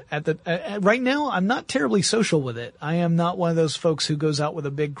 And right now, I'm not terribly social with it. I am not one of those folks who goes out with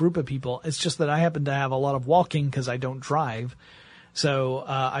a big group of people. It's just that I happen to have a lot of walking because I don't drive. So,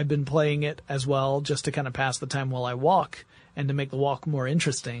 I've been playing it as well just to kind of pass the time while I walk and to make the walk more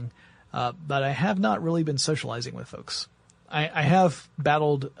interesting. But I have not really been socializing with folks. I have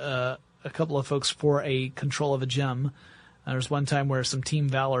battled, a couple of folks for a control of a gem. There was one time where some Team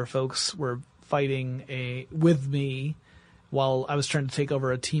Valor folks were fighting with me while I was trying to take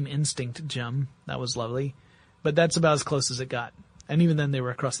over a Team Instinct gem. That was lovely. But that's about as close as it got. And even then they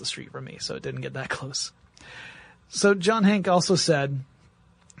were across the street from me, so it didn't get that close. So John Hank also said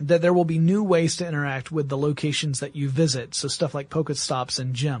that there will be new ways to interact with the locations that you visit. So stuff like Pokestops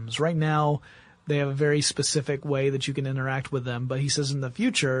and gyms. Right now, they have a very specific way that you can interact with them. But he says in the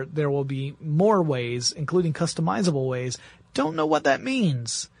future, there will be more ways, including customizable ways. Don't know what that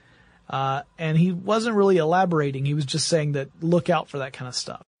means. And he wasn't really elaborating. He was just saying that look out for that kind of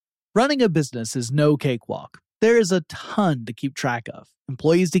stuff. Running a business is no cakewalk. There is a ton to keep track of.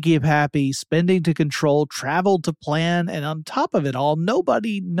 Employees to keep happy, spending to control, travel to plan, and on top of it all,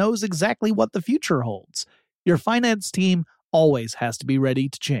 nobody knows exactly what the future holds. Your finance team always has to be ready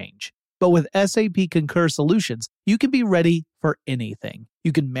to change. But with SAP Concur Solutions, you can be ready for anything.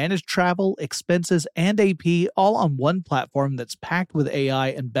 You can manage travel, expenses, and AP all on one platform that's packed with AI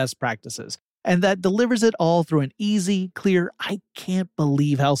and best practices, and that delivers it all through an easy, clear, I can't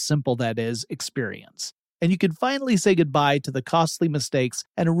believe how simple that is experience. And you can finally say goodbye to the costly mistakes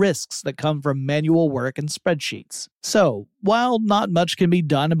and risks that come from manual work and spreadsheets. So, while not much can be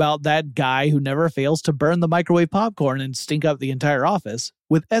done about that guy who never fails to burn the microwave popcorn and stink up the entire office,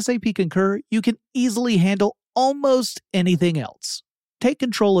 with SAP Concur, you can easily handle almost anything else. Take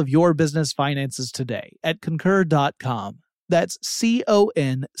control of your business finances today at Concur.com. That's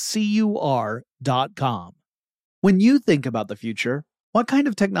CONCUR.com. When you think about the future, what kind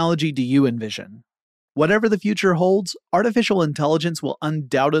of technology do you envision? Whatever the future holds, artificial intelligence will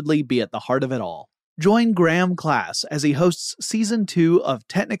undoubtedly be at the heart of it all. Join Graham Class as he hosts Season 2 of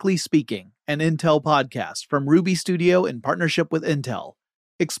Technically Speaking, an Intel podcast from Ruby Studio in partnership with Intel.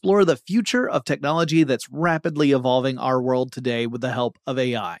 Explore the future of technology that's rapidly evolving our world today with the help of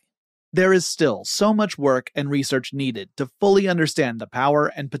AI. There is still so much work and research needed to fully understand the power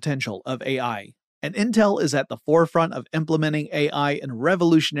and potential of AI. And Intel is at the forefront of implementing AI and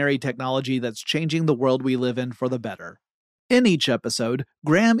revolutionary technology that's changing the world we live in for the better. In each episode,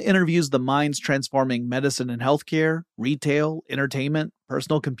 Graham interviews the minds transforming medicine and healthcare, retail, entertainment,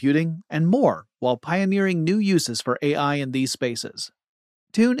 personal computing, and more, while pioneering new uses for AI in these spaces.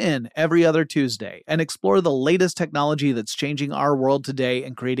 Tune in every other Tuesday and explore the latest technology that's changing our world today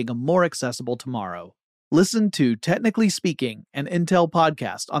and creating a more accessible tomorrow. Listen to Technically Speaking, an Intel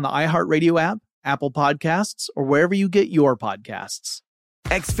podcast on the iHeartRadio app, Apple Podcasts, or wherever you get your podcasts.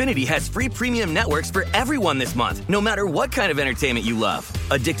 Xfinity has free premium networks for everyone this month, no matter what kind of entertainment you love.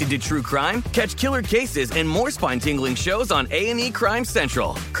 Addicted to true crime? Catch killer cases and more spine-tingling shows on A&E Crime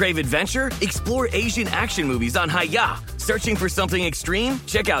Central. Crave adventure? Explore Asian action movies on Hi-Ya. Searching for something extreme?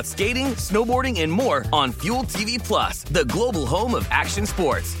 Check out skating, snowboarding, and more on Fuel TV Plus, the global home of action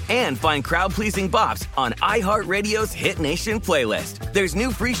sports. And find crowd-pleasing bops on iHeartRadio's Hit Nation playlist. There's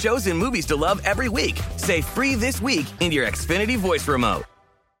new free shows and movies to love every week. Say free this week in your Xfinity voice remote.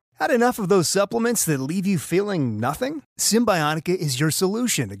 Had enough of those supplements that leave you feeling nothing? Symbiotica is your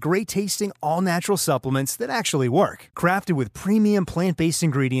solution to great-tasting, all-natural supplements that actually work. Crafted with premium plant-based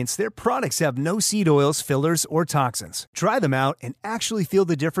ingredients, their products have no seed oils, fillers, or toxins. Try them out and actually feel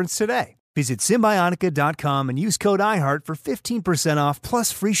the difference today. Visit Symbiotica.com and use code IHEART for 15% off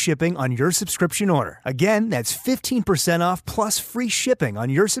plus free shipping on your subscription order. Again, that's 15% off plus free shipping on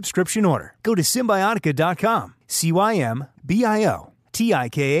your subscription order. Go to Symbiotica.com, CYMBIOTIKA.com.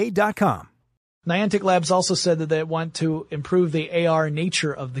 Niantic Labs also said that they want to improve the AR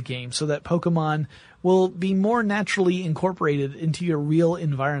nature of the game so that Pokemon will be more naturally incorporated into your real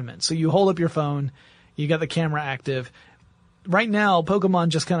environment. So you hold up your phone, you got the camera active. Right now, Pokemon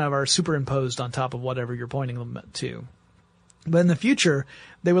just kind of are superimposed on top of whatever you're pointing them to. But in the future,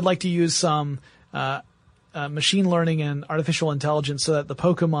 they would like to use some machine learning and artificial intelligence so that the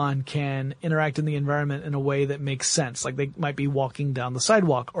Pokemon can interact in the environment in a way that makes sense. Like they might be walking down the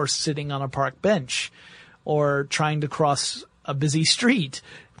sidewalk or sitting on a park bench or trying to cross a busy street.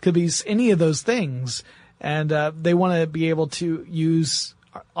 It could be any of those things. And they want to be able to use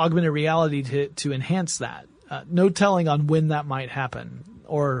augmented reality to enhance that. No telling on when that might happen.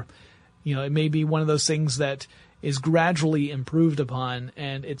 Or, it may be one of those things that is gradually improved upon,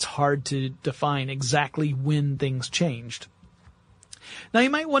 and it's hard to define exactly when things changed. Now,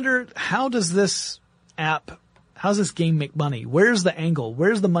 you might wonder, how does this game make money? Where's the angle?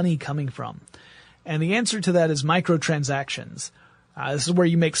 Where's the money coming from? And the answer to that is microtransactions. This is where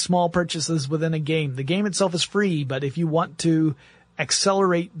you make small purchases within a game. The game itself is free, but if you want to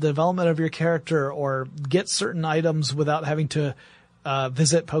accelerate the development of your character or get certain items without having to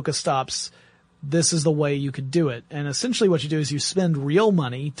visit Pokestops, this is the way you could do it. And essentially what you do is you spend real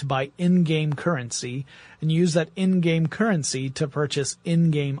money to buy in-game currency and use that in-game currency to purchase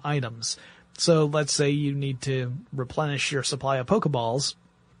in-game items. So let's say you need to replenish your supply of Pokeballs.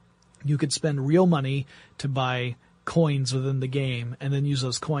 You could spend real money to buy coins within the game and then use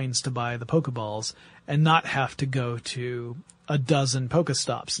those coins to buy the Pokeballs and not have to go to a dozen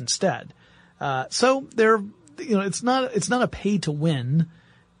Pokestops instead. So it's not a pay to win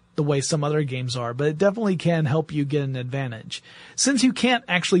the way some other games are, but it definitely can help you get an advantage. Since you can't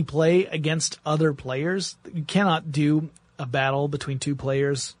actually play against other players, you cannot do a battle between two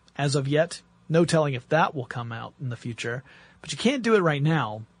players as of yet. No telling if that will come out in the future, but you can't do it right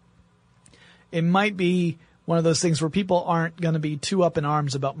now. It might be one of those things where people aren't going to be too up in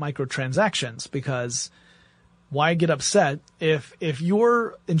arms about microtransactions, because why get upset if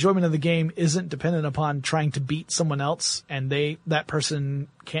your enjoyment of the game isn't dependent upon trying to beat someone else and that person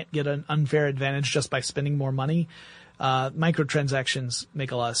can't get an unfair advantage just by spending more money? Microtransactions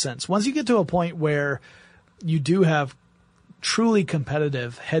make a lot of sense. Once you get to a point where you do have truly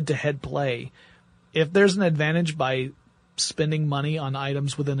competitive head-to-head play, if there's an advantage by spending money on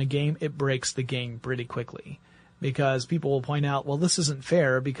items within a game, it breaks the game pretty quickly, because people will point out, well, this isn't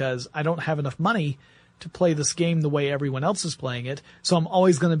fair because I don't have enough money to play this game the way everyone else is playing it, so I'm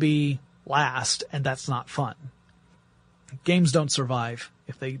always going to be last, and that's not fun. Games don't survive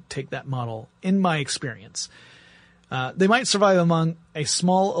if they take that model, in my experience. They might survive among a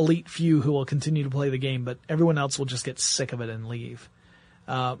small elite few who will continue to play the game, but everyone else will just get sick of it and leave.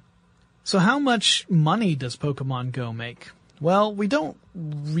 So how much money does Pokemon Go make? Well, we don't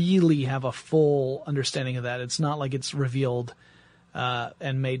really have a full understanding of that. It's not like it's revealed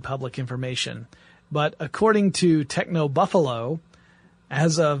and made public information. But according to Techno Buffalo,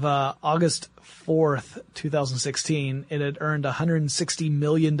 as of August 4th, 2016, it had earned $160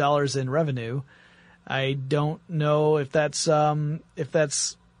 million in revenue. I don't know if that's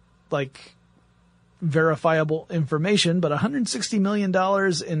like verifiable information, but $160 million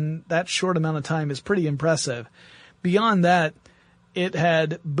in that short amount of time is pretty impressive. Beyond that, it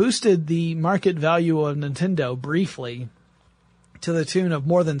had boosted the market value of Nintendo briefly to the tune of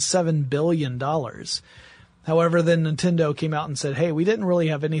more than $7 billion. However, then Nintendo came out and said, hey, we didn't really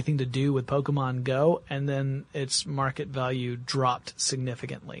have anything to do with Pokemon Go, and then its market value dropped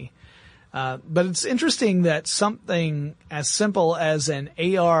significantly. But it's interesting that something as simple as an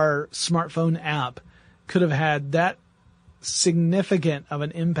AR smartphone app could have had that significant of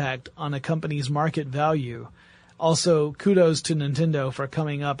an impact on a company's market value. Also, kudos to Nintendo for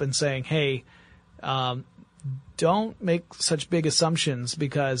coming up and saying, hey, don't make such big assumptions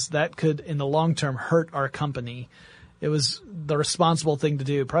because that could, in the long term, hurt our company. It was the responsible thing to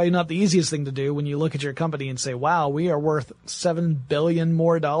do. Probably not the easiest thing to do when you look at your company and say, wow, we are worth $7 billion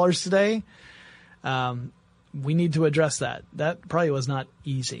more today. We need to address that. That probably was not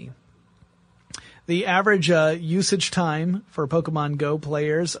easy. The average usage time for Pokemon Go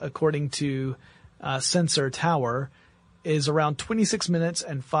players, according to Sensor Tower, is around 26 minutes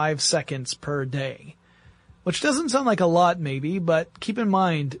and 5 seconds per day, which doesn't sound like a lot maybe, but keep in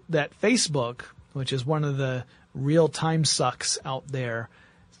mind that Facebook, which is one of the real time sucks out there,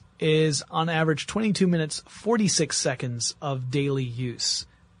 is on average 22 minutes, 46 seconds of daily use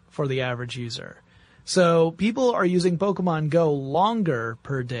for the average user. So people are using Pokemon Go longer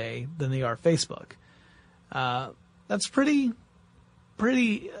per day than they are Facebook. That's pretty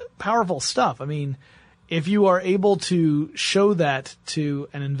powerful stuff. I mean, if you are able to show that to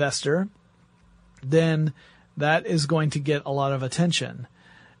an investor, then that is going to get a lot of attention.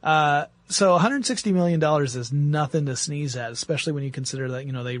 So $160 million is nothing to sneeze at, especially when you consider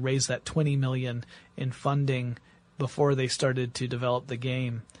that, they raised that $20 million in funding before they started to develop the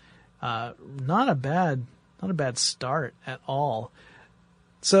game. Not a bad start at all.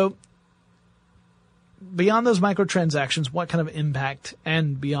 So beyond those microtransactions, what kind of impact,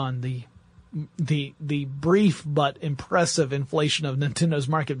 and beyond the brief but impressive inflation of Nintendo's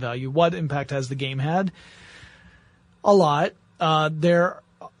market value, what impact has the game had? A lot. There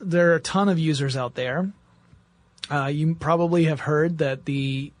are a ton of users out there. You probably have heard that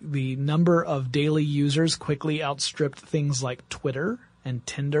the number of daily users quickly outstripped things like Twitter and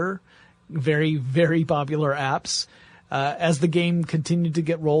Tinder, very, very popular apps. As the game continued to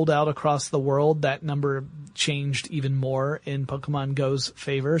get rolled out across the world, that number changed even more in Pokemon Go's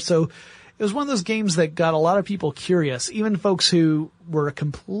favor. So it was one of those games that got a lot of people curious, even folks who were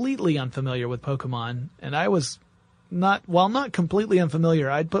completely unfamiliar with Pokemon. And I was not completely unfamiliar,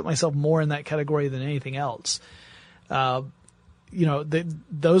 I'd put myself more in that category than anything else.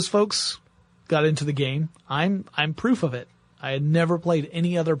 Those folks got into the game. I'm proof of it. I had never played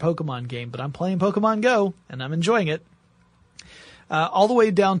any other Pokemon game, but I'm playing Pokemon Go and I'm enjoying it. All the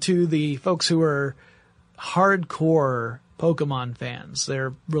way down to the folks who are hardcore Pokemon fans.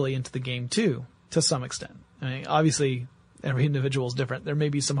 They're really into the game too, to some extent. I mean, obviously every individual is different. There may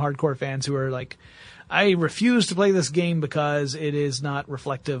be some hardcore fans who are like, I refuse to play this game because it is not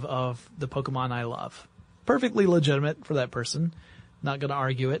reflective of the Pokemon I love. Perfectly legitimate for that person. Not going to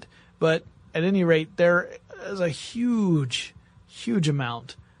argue it. But at any rate, there is a huge, huge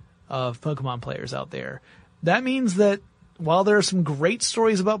amount of Pokemon players out there. That means that while there are some great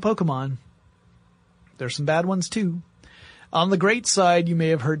stories about Pokemon, there's some bad ones too. On the great side, you may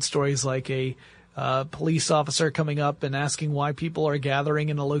have heard stories like a police officer coming up and asking why people are gathering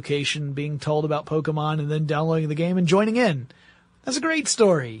in a location, being told about Pokemon, and then downloading the game and joining in. That's a great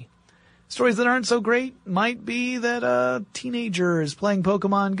story. Stories that aren't so great might be that a teenager is playing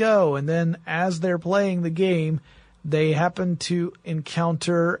Pokemon Go, and then as they're playing the game, they happen to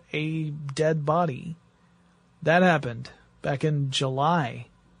encounter a dead body. That happened back in July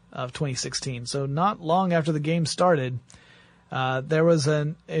of 2016. So not long after the game started, there was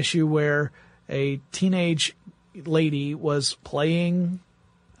an issue where a teenage lady was playing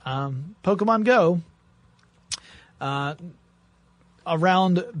Pokemon Go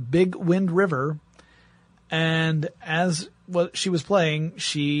around Big Wind River, and as what she was playing,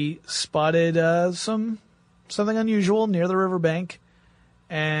 she spotted something unusual near the riverbank,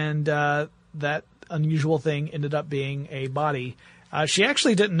 and that unusual thing ended up being a body. She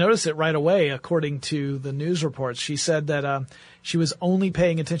actually didn't notice it right away, according to the news reports. She said that she was only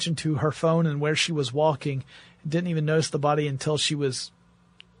paying attention to her phone and where she was walking, didn't even notice the body until she was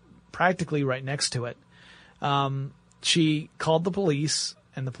practically right next to it. She called the police,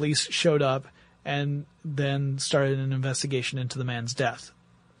 and the police showed up and then started an investigation into the man's death.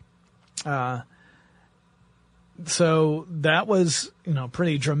 So that was,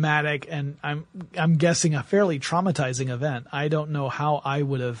 pretty dramatic, and I'm guessing a fairly traumatizing event. I don't know how I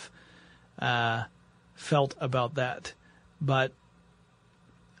would have felt about that, but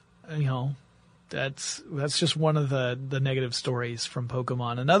that's just one of the negative stories from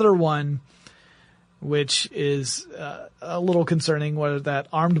Pokemon. Another one, which is a little concerning, was that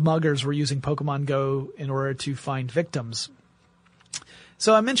armed muggers were using Pokemon Go in order to find victims.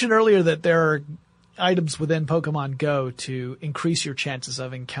 So I mentioned earlier that there are items within Pokemon Go to increase your chances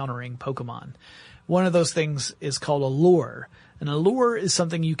of encountering Pokemon. One of those things is called a lure. An allure is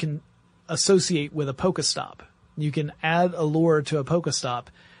something you can associate with a Pokestop. You can add a lure to a Pokestop,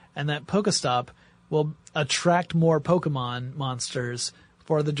 and that Pokestop will attract more Pokemon monsters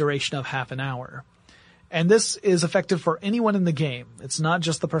for the duration of half an hour. And this is effective for anyone in the game. It's not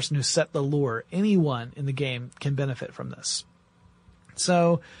just the person who set the lure. Anyone in the game can benefit from this.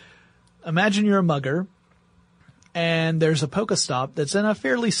 So imagine you're a mugger and there's a Pokestop that's in a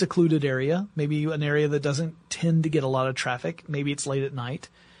fairly secluded area, maybe an area that doesn't tend to get a lot of traffic. Maybe it's late at night.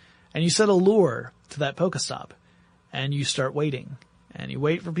 And you set a lure to that Pokestop and you start waiting. And you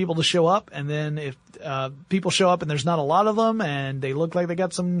wait for people to show up, and then if people show up and there's not a lot of them and they look like they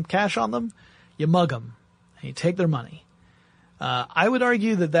got some cash on them, you mug them and you take their money. I would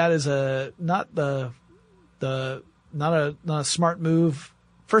argue that is not a smart move.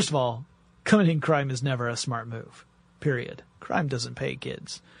 First of all, committing crime is never a smart move. Period. Crime doesn't pay,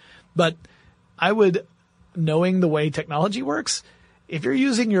 kids. But I would, knowing the way technology works, if you're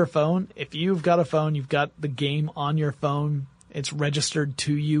using your phone, if you've got a phone, you've got the game on your phone, it's registered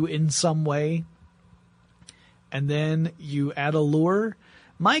to you in some way, and then you add a lure.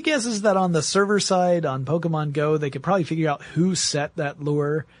 My guess is that on the server side, on Pokemon Go, they could probably figure out who set that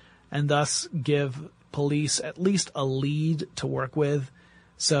lure and thus give police at least a lead to work with.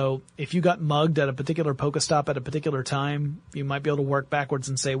 So if you got mugged at a particular Pokestop at a particular time, you might be able to work backwards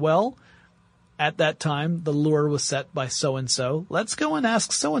and say, well, at that time, the lure was set by so-and-so. Let's go and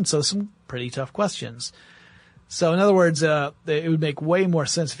ask so-and-so some pretty tough questions. So in other words, it would make way more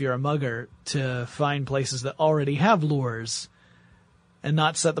sense if you're a mugger to find places that already have lures and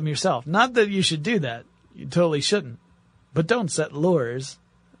not set them yourself. Not that you should do that. You totally shouldn't. But don't set lures.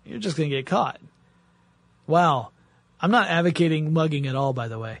 You're just going to get caught. Wow. I'm not advocating mugging at all, by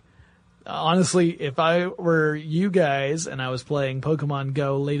the way. Honestly, if I were you guys and I was playing Pokemon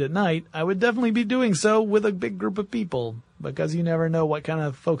Go late at night, I would definitely be doing so with a big group of people because you never know what kind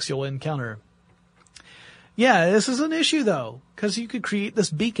of folks you'll encounter. Yeah, this is an issue, though, because you could create this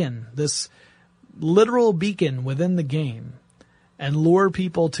beacon, this literal beacon within the game, and lure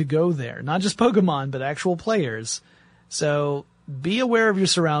people to go there. Not just Pokemon, but actual players. So be aware of your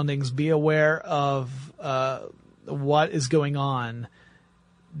surroundings. Be aware of what is going on.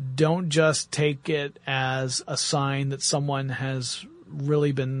 Don't just take it as a sign that someone has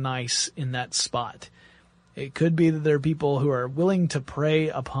really been nice in that spot. It could be that there are people who are willing to prey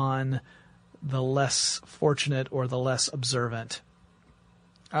upon the less fortunate or the less observant.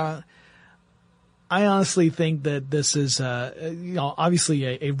 I honestly think that this is,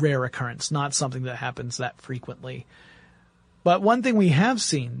 obviously a rare occurrence, not something that happens that frequently. But one thing we have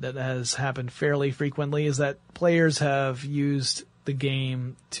seen that has happened fairly frequently is that players have used the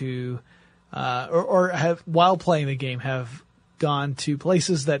game to, or have, while playing the game, have gone to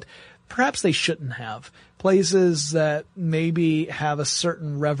places that perhaps they shouldn't have. Places that maybe have a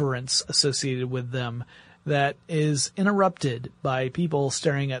certain reverence associated with them that is interrupted by people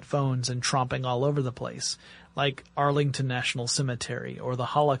staring at phones and tromping all over the place, like Arlington National Cemetery or the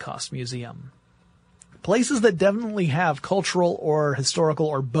Holocaust Museum. Places that definitely have cultural or historical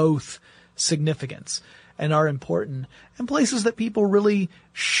or both significance and are important, and places that people really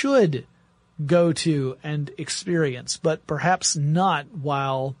should go to and experience, but perhaps not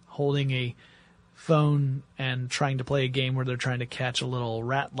while holding a phone and trying to play a game where they're trying to catch a little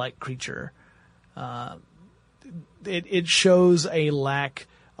rat-like creature. It shows a lack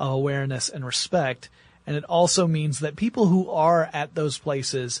of awareness and respect, and it also means that people who are at those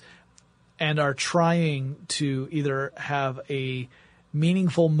places and are trying to either have a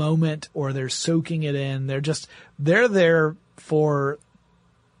meaningful moment or they're soaking it in, they're there for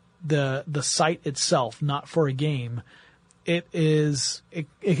the site itself, not for a game. It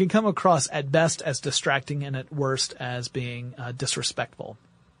can come across at best as distracting and at worst as being disrespectful.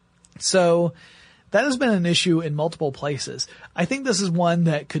 So that has been an issue in multiple places. I think this is one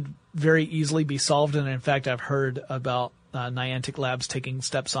that could very easily be solved, and in fact I've heard about Niantic Labs taking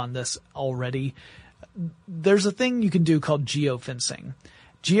steps on this already. There's a thing you can do called geofencing.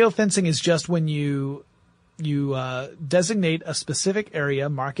 Geofencing is just when you designate a specific area,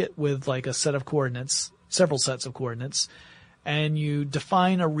 mark it with like a set of coordinates, several sets of coordinates, and you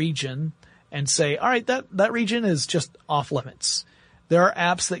define a region and say, all right, that region is just off limits. There are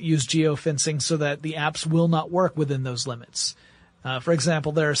apps that use geofencing so that the apps will not work within those limits. For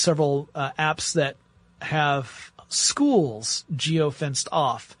example, there are several apps that have schools geofenced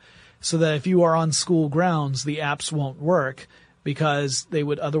off so that if you are on school grounds, the apps won't work because they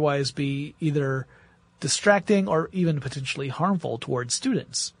would otherwise be either distracting or even potentially harmful towards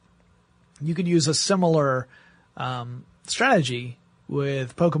students. You could use a similar strategy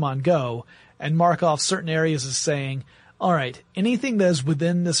with Pokemon Go and mark off certain areas as saying, All right, anything that is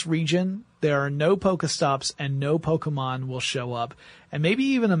within this region, there are no Pokestops and no Pokemon will show up. And maybe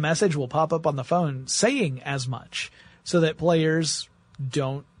even a message will pop up on the phone saying as much so that players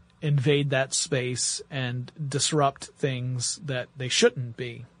don't invade that space and disrupt things that they shouldn't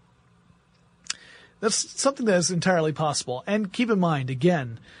be. That's something that is entirely possible. And keep in mind,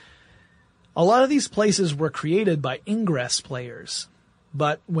 again, a lot of these places were created by Ingress players.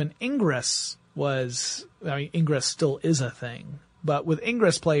 But when Ingress Ingress still is a thing. But with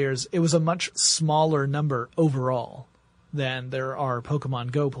Ingress players, it was a much smaller number overall than there are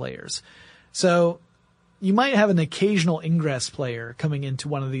Pokemon Go players. So you might have an occasional Ingress player coming into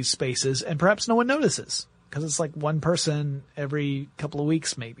one of these spaces and perhaps no one notices because it's like one person every couple of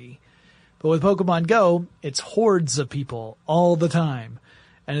weeks maybe. But with Pokemon Go, it's hordes of people all the time,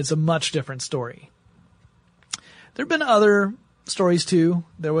 and it's a much different story. There have been other stories too.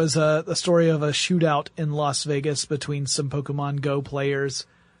 There was a story of a shootout in Las Vegas between some Pokemon Go players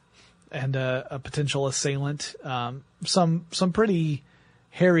and a potential assailant. Some pretty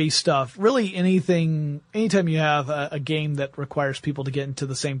hairy stuff. Really anytime you have a game that requires people to get into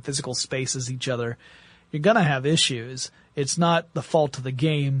the same physical space as each other, you're gonna have issues. It's not the fault of the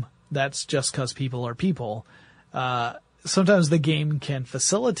game. That's just because people are people. Sometimes the game can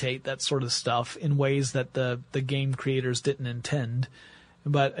facilitate that sort of stuff in ways that the game creators didn't intend.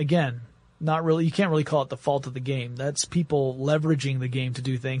 But again, you can't really call it the fault of the game. That's people leveraging the game to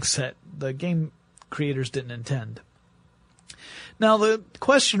do things that the game creators didn't intend. Now the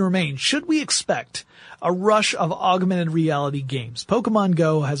question remains, should we expect a rush of augmented reality games? Pokemon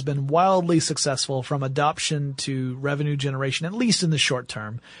Go has been wildly successful from adoption to revenue generation, at least in the short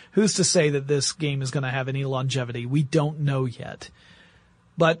term. Who's to say that this game is going to have any longevity? We don't know yet.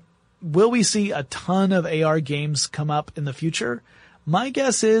 But will we see a ton of AR games come up in the future? My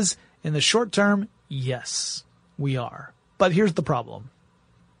guess is, in the short term, yes, we are. But here's the problem.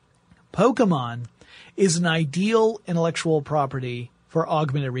 Pokemon is an ideal intellectual property for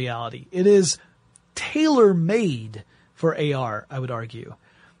augmented reality. It is tailor-made for AR, I would argue,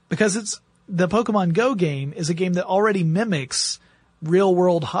 because the Pokemon Go game is a game that already mimics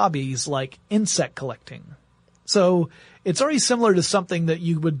real-world hobbies like insect collecting. So it's already similar to something that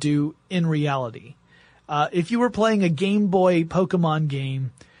you would do in reality. If you were playing a Game Boy Pokemon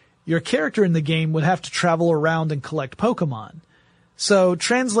game, your character in the game would have to travel around and collect Pokemon. So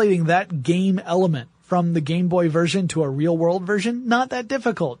translating that game element from the Game Boy version to a real world version, not that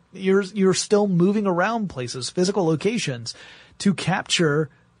difficult. You're still moving around places, physical locations, to capture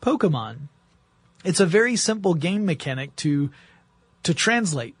Pokemon. It's a very simple game mechanic to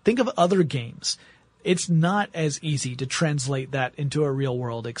translate. Think of other games. It's not as easy to translate that into a real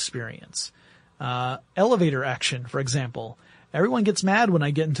world experience. Elevator action, for example. Everyone gets mad when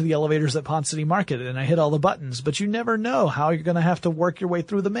I get into the elevators at Pond City Market and I hit all the buttons, but you never know how you're going to have to work your way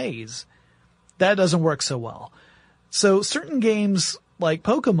through the maze. That doesn't work so well. So certain games like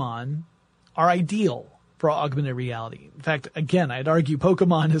Pokemon are ideal for augmented reality. In fact, again, I'd argue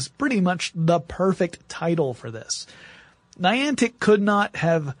Pokemon is pretty much the perfect title for this. Niantic could not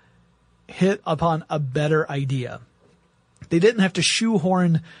have hit upon a better idea. They didn't have to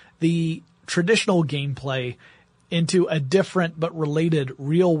shoehorn the traditional gameplay into a different but related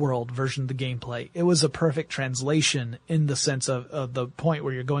real-world version of the gameplay. It was a perfect translation in the sense of the point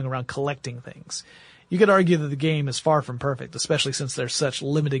where you're going around collecting things. You could argue that the game is far from perfect, especially since there's such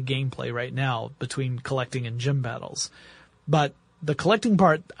limited gameplay right now between collecting and gym battles. But the collecting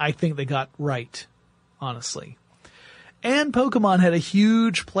part, I think they got right, honestly. And Pokemon had a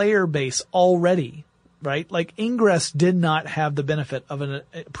huge player base already, right? Like Ingress did not have the benefit of a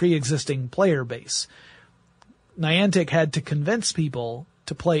pre-existing player base. Niantic had to convince people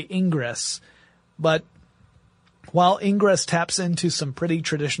to play Ingress, but while Ingress taps into some pretty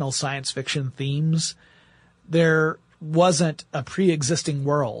traditional science fiction themes, there wasn't a pre-existing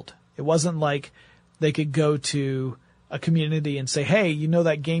world. It wasn't like they could go to a community and say, hey, you know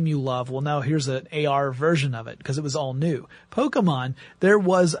that game you love? Well, now here's an AR version of it, because it was all new. Pokemon, there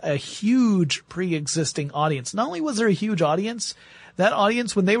was a huge pre-existing audience. Not only was there a huge audience, that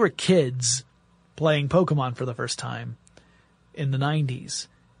audience, when they were kids playing Pokemon for the first time in the 90s,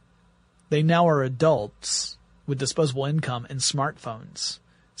 they now are adults with disposable income and smartphones.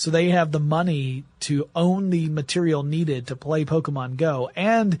 So they have the money to own the material needed to play Pokemon Go.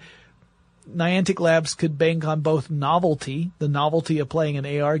 And Niantic Labs could bank on both novelty, the novelty of playing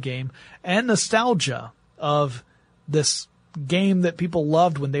an AR game, and nostalgia of this game that people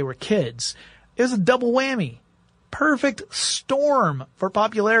loved when they were kids. It was a double whammy. Perfect storm for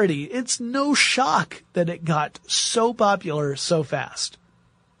popularity. It's no shock that it got so popular so fast.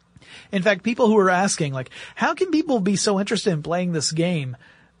 In fact, people who are asking, like, how can people be so interested in playing this game?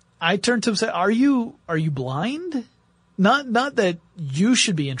 I turned to them and said, are you blind? Not that you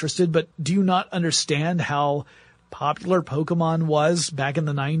should be interested, but do you not understand how popular Pokemon was back in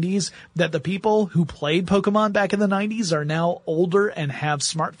the 90s? That the people who played Pokemon back in the 90s are now older and have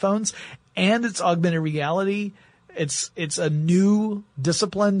smartphones, and it's augmented reality. It's a new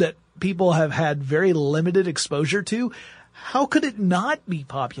discipline that people have had very limited exposure to. How could it not be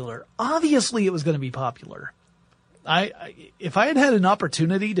popular? Obviously it was going to be popular. If I had had an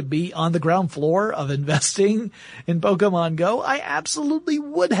opportunity to be on the ground floor of investing in Pokemon Go, I absolutely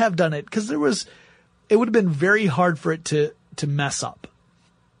would have done it, because it would have been very hard for it to mess up.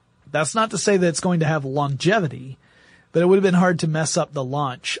 That's not to say that it's going to have longevity, but it would have been hard to mess up the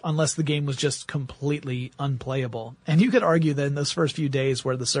launch unless the game was just completely unplayable. And you could argue that in those first few days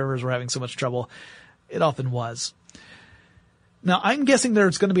where the servers were having so much trouble, it often was. Now, I'm guessing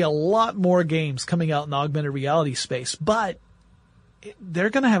there's going to be a lot more games coming out in the augmented reality space, but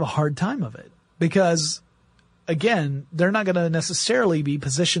they're going to have a hard time of it because, again, they're not going to necessarily be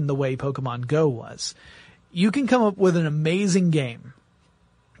positioned the way Pokemon Go was. You can come up with an amazing game.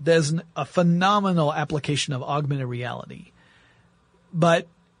 There's a phenomenal application of augmented reality, but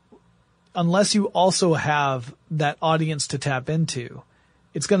unless you also have that audience to tap into,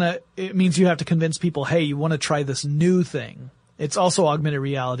 it means you have to convince people, hey, you want to try this new thing. It's also augmented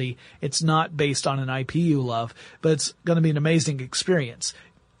reality. It's not based on an IP you love, but it's going to be an amazing experience.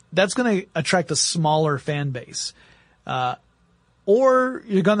 That's going to attract a smaller fan base. Or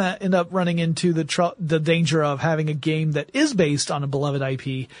you're going to end up running into the danger of having a game that is based on a beloved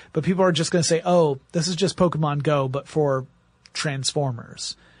IP, but people are just going to say, oh, this is just Pokemon Go, but for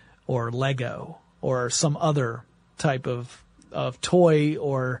Transformers or Lego or some other type of toy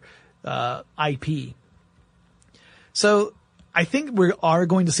or IP. So I think we are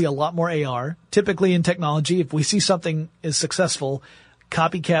going to see a lot more AR. Typically in technology, if we see something is successful,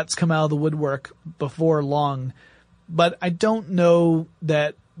 copycats come out of the woodwork before long. But I don't know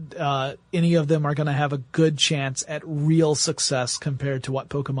that any of them are going to have a good chance at real success compared to what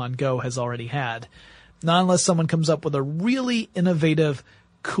Pokemon Go has already had. Not unless someone comes up with a really innovative,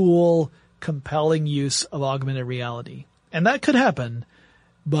 cool, compelling use of augmented reality. And that could happen.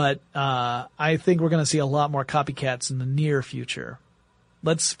 But I think we're going to see a lot more copycats in the near future.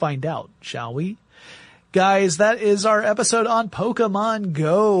 Let's find out, shall we? Guys, that is our episode on Pokemon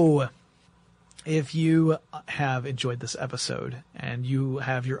Go. If you have enjoyed this episode and you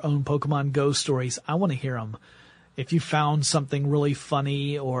have your own Pokemon Go stories, I want to hear them. If you found something really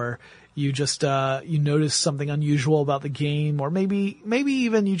funny, or you just you noticed something unusual about the game, or maybe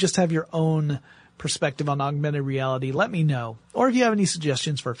even you just have your own perspective on augmented reality, let me know. Or if you have any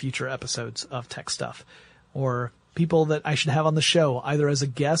suggestions for future episodes of Tech Stuff, or people that I should have on the show, either as a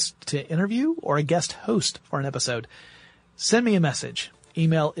guest to interview or a guest host for an episode, send me a message.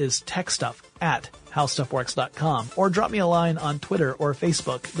 Email is techstuff@howstuffworks.com, or drop me a line on Twitter or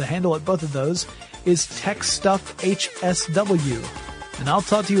Facebook. The handle at both of those is TechStuffHSW. And I'll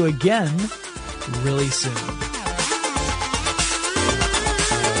talk to you again really soon.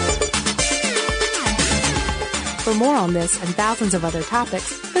 For more on this and thousands of other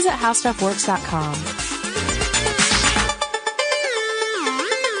topics, visit howstuffworks.com.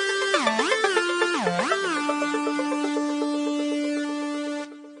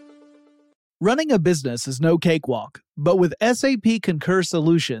 Running a business is no cakewalk, but with SAP Concur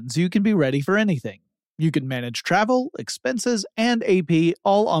Solutions, you can be ready for anything. You can manage travel, expenses, and AP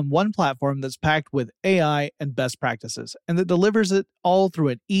all on one platform that's packed with AI and best practices, and that delivers it all through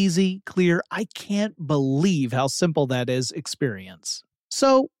an easy, clear, I can't believe how simple that is experience.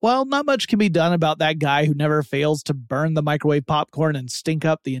 So, while not much can be done about that guy who never fails to burn the microwave popcorn and stink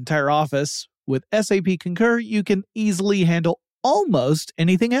up the entire office, with SAP Concur, you can easily handle almost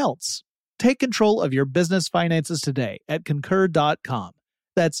anything else. Take control of your business finances today at Concur.com.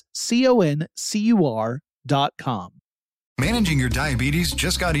 That's CONCUR.com. Managing your diabetes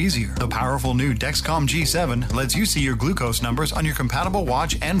just got easier. The powerful new Dexcom G7 lets you see your glucose numbers on your compatible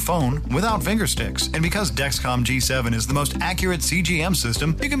watch and phone without finger sticks. And because Dexcom G7 is the most accurate CGM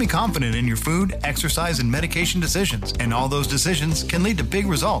system, you can be confident in your food, exercise, and medication decisions. And all those decisions can lead to big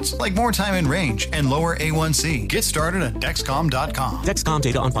results, like more time in range and lower A1C. Get started at Dexcom.com. Dexcom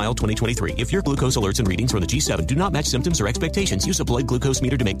data on file 2023. If your glucose alerts and readings from the G7 do not match symptoms or expectations, use a blood glucose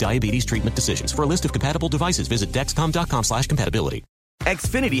meter to make diabetes treatment decisions. For a list of compatible devices, visit Dexcom.com/compatibility.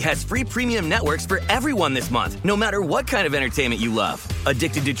 Xfinity has free premium networks for everyone this month, no matter what kind of entertainment you love.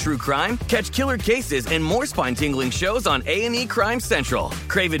 Addicted to true crime? Catch killer cases and more spine-tingling shows on A&E Crime Central.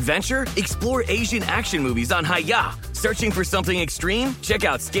 Crave adventure? Explore Asian action movies on Hi-YAH. Searching for something extreme? Check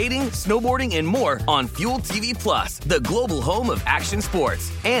out skating, snowboarding, and more on Fuel TV Plus, the global home of action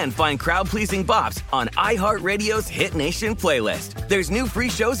sports. And find crowd-pleasing bops on iHeartRadio's Hit Nation playlist. There's new free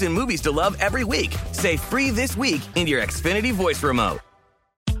shows and movies to love every week. Say free this week in your Xfinity voice remote.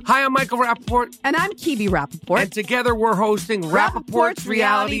 Hi, I'm Michael Rappaport. And I'm Kibi Rappaport. And together we're hosting Rappaport's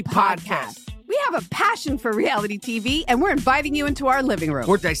Reality Podcast. We have a passion for reality TV, and we're inviting you into our living room.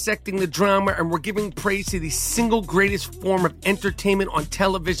 We're dissecting the drama, and we're giving praise to the single greatest form of entertainment on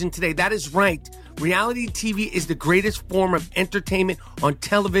television today. That is right. Reality TV is the greatest form of entertainment on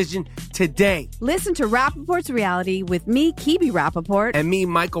television today. Listen to Rappaport's Reality with me, Kibi Rappaport. And me,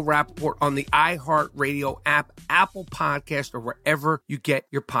 Michael Rappaport, on the iHeartRadio app, Apple Podcast, or wherever you get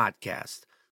your podcast.